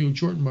 Probably would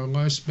shorten my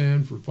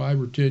lifespan for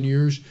 5 or 10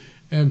 years.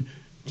 And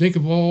think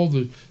of all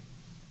the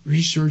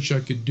research I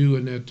could do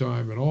in that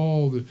time and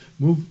all the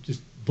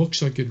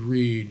books I could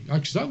read.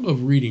 Because I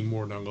love reading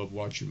more than I love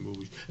watching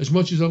movies. As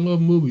much as I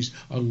love movies,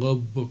 I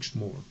love books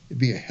more. It'd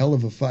be a hell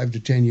of a 5 to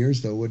 10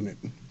 years, though, wouldn't it?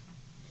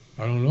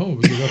 I don't know,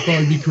 because I'd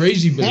probably be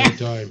crazy by that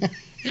time.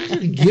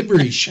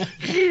 Gibberish.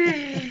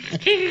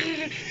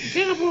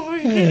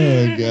 Cowboy.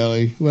 Oh,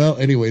 golly. Well,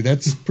 anyway,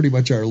 that's pretty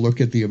much our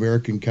look at the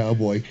American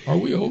Cowboy. Are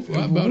we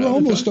over? We're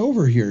almost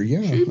over here,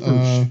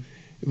 yeah.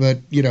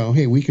 But,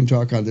 hey, we can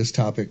talk on this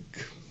topic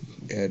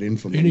ad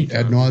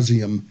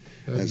nauseum.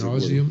 As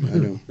nauseum. I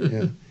know.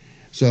 Yeah.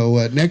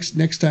 So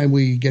next time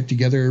we get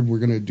together, we're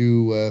going to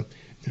do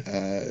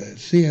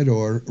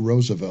Theodore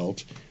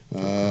Roosevelt.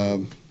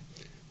 We'll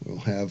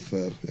have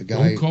a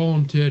guy. Don't call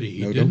him Teddy.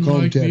 He didn't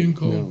like being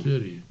called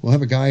Teddy. We'll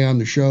have a guy on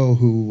the show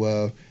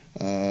who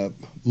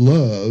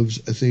loves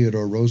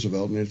Theodore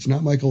Roosevelt, and it's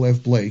not Michael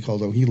F. Blake,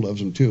 although he loves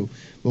him too.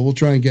 But we'll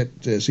try and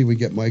see if we can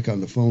get Mike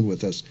on the phone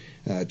with us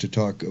to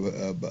talk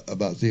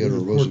about Theodore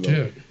Roosevelt.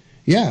 Quartet.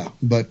 Yeah,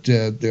 but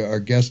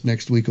our guest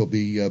next week will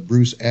be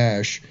Bruce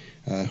Ash,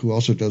 who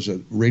also does a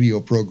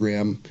radio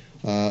program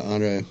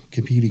on a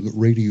competing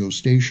radio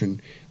station,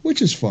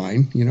 which is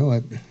fine. We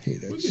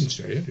can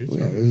say it.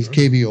 It's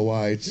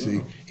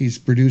KBOI. He's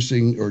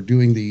producing or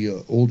doing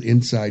the old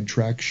Inside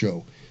Track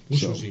show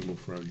Which was Emil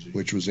Franzi.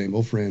 Which was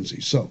Emil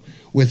Franzi. So,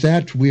 with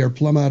that, we are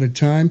plumb out of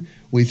time.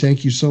 We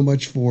thank you so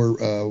much for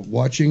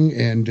watching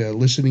and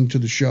listening to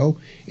the show,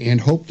 and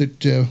hope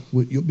that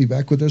you'll be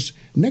back with us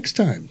next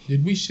time.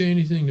 Did we say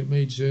anything that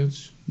made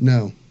sense?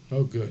 No.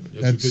 Oh, good.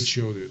 That's a good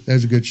show.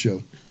 That's a good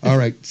show. All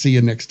right. See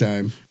you next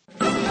time.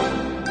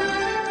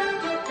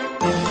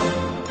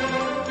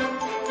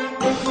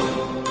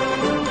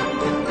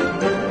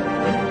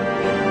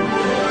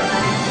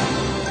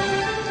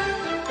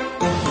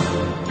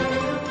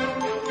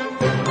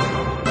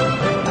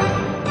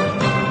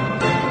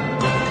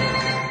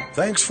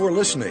 Thanks for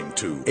listening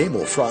to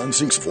Emil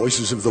Franzi's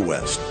Voices of the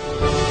West.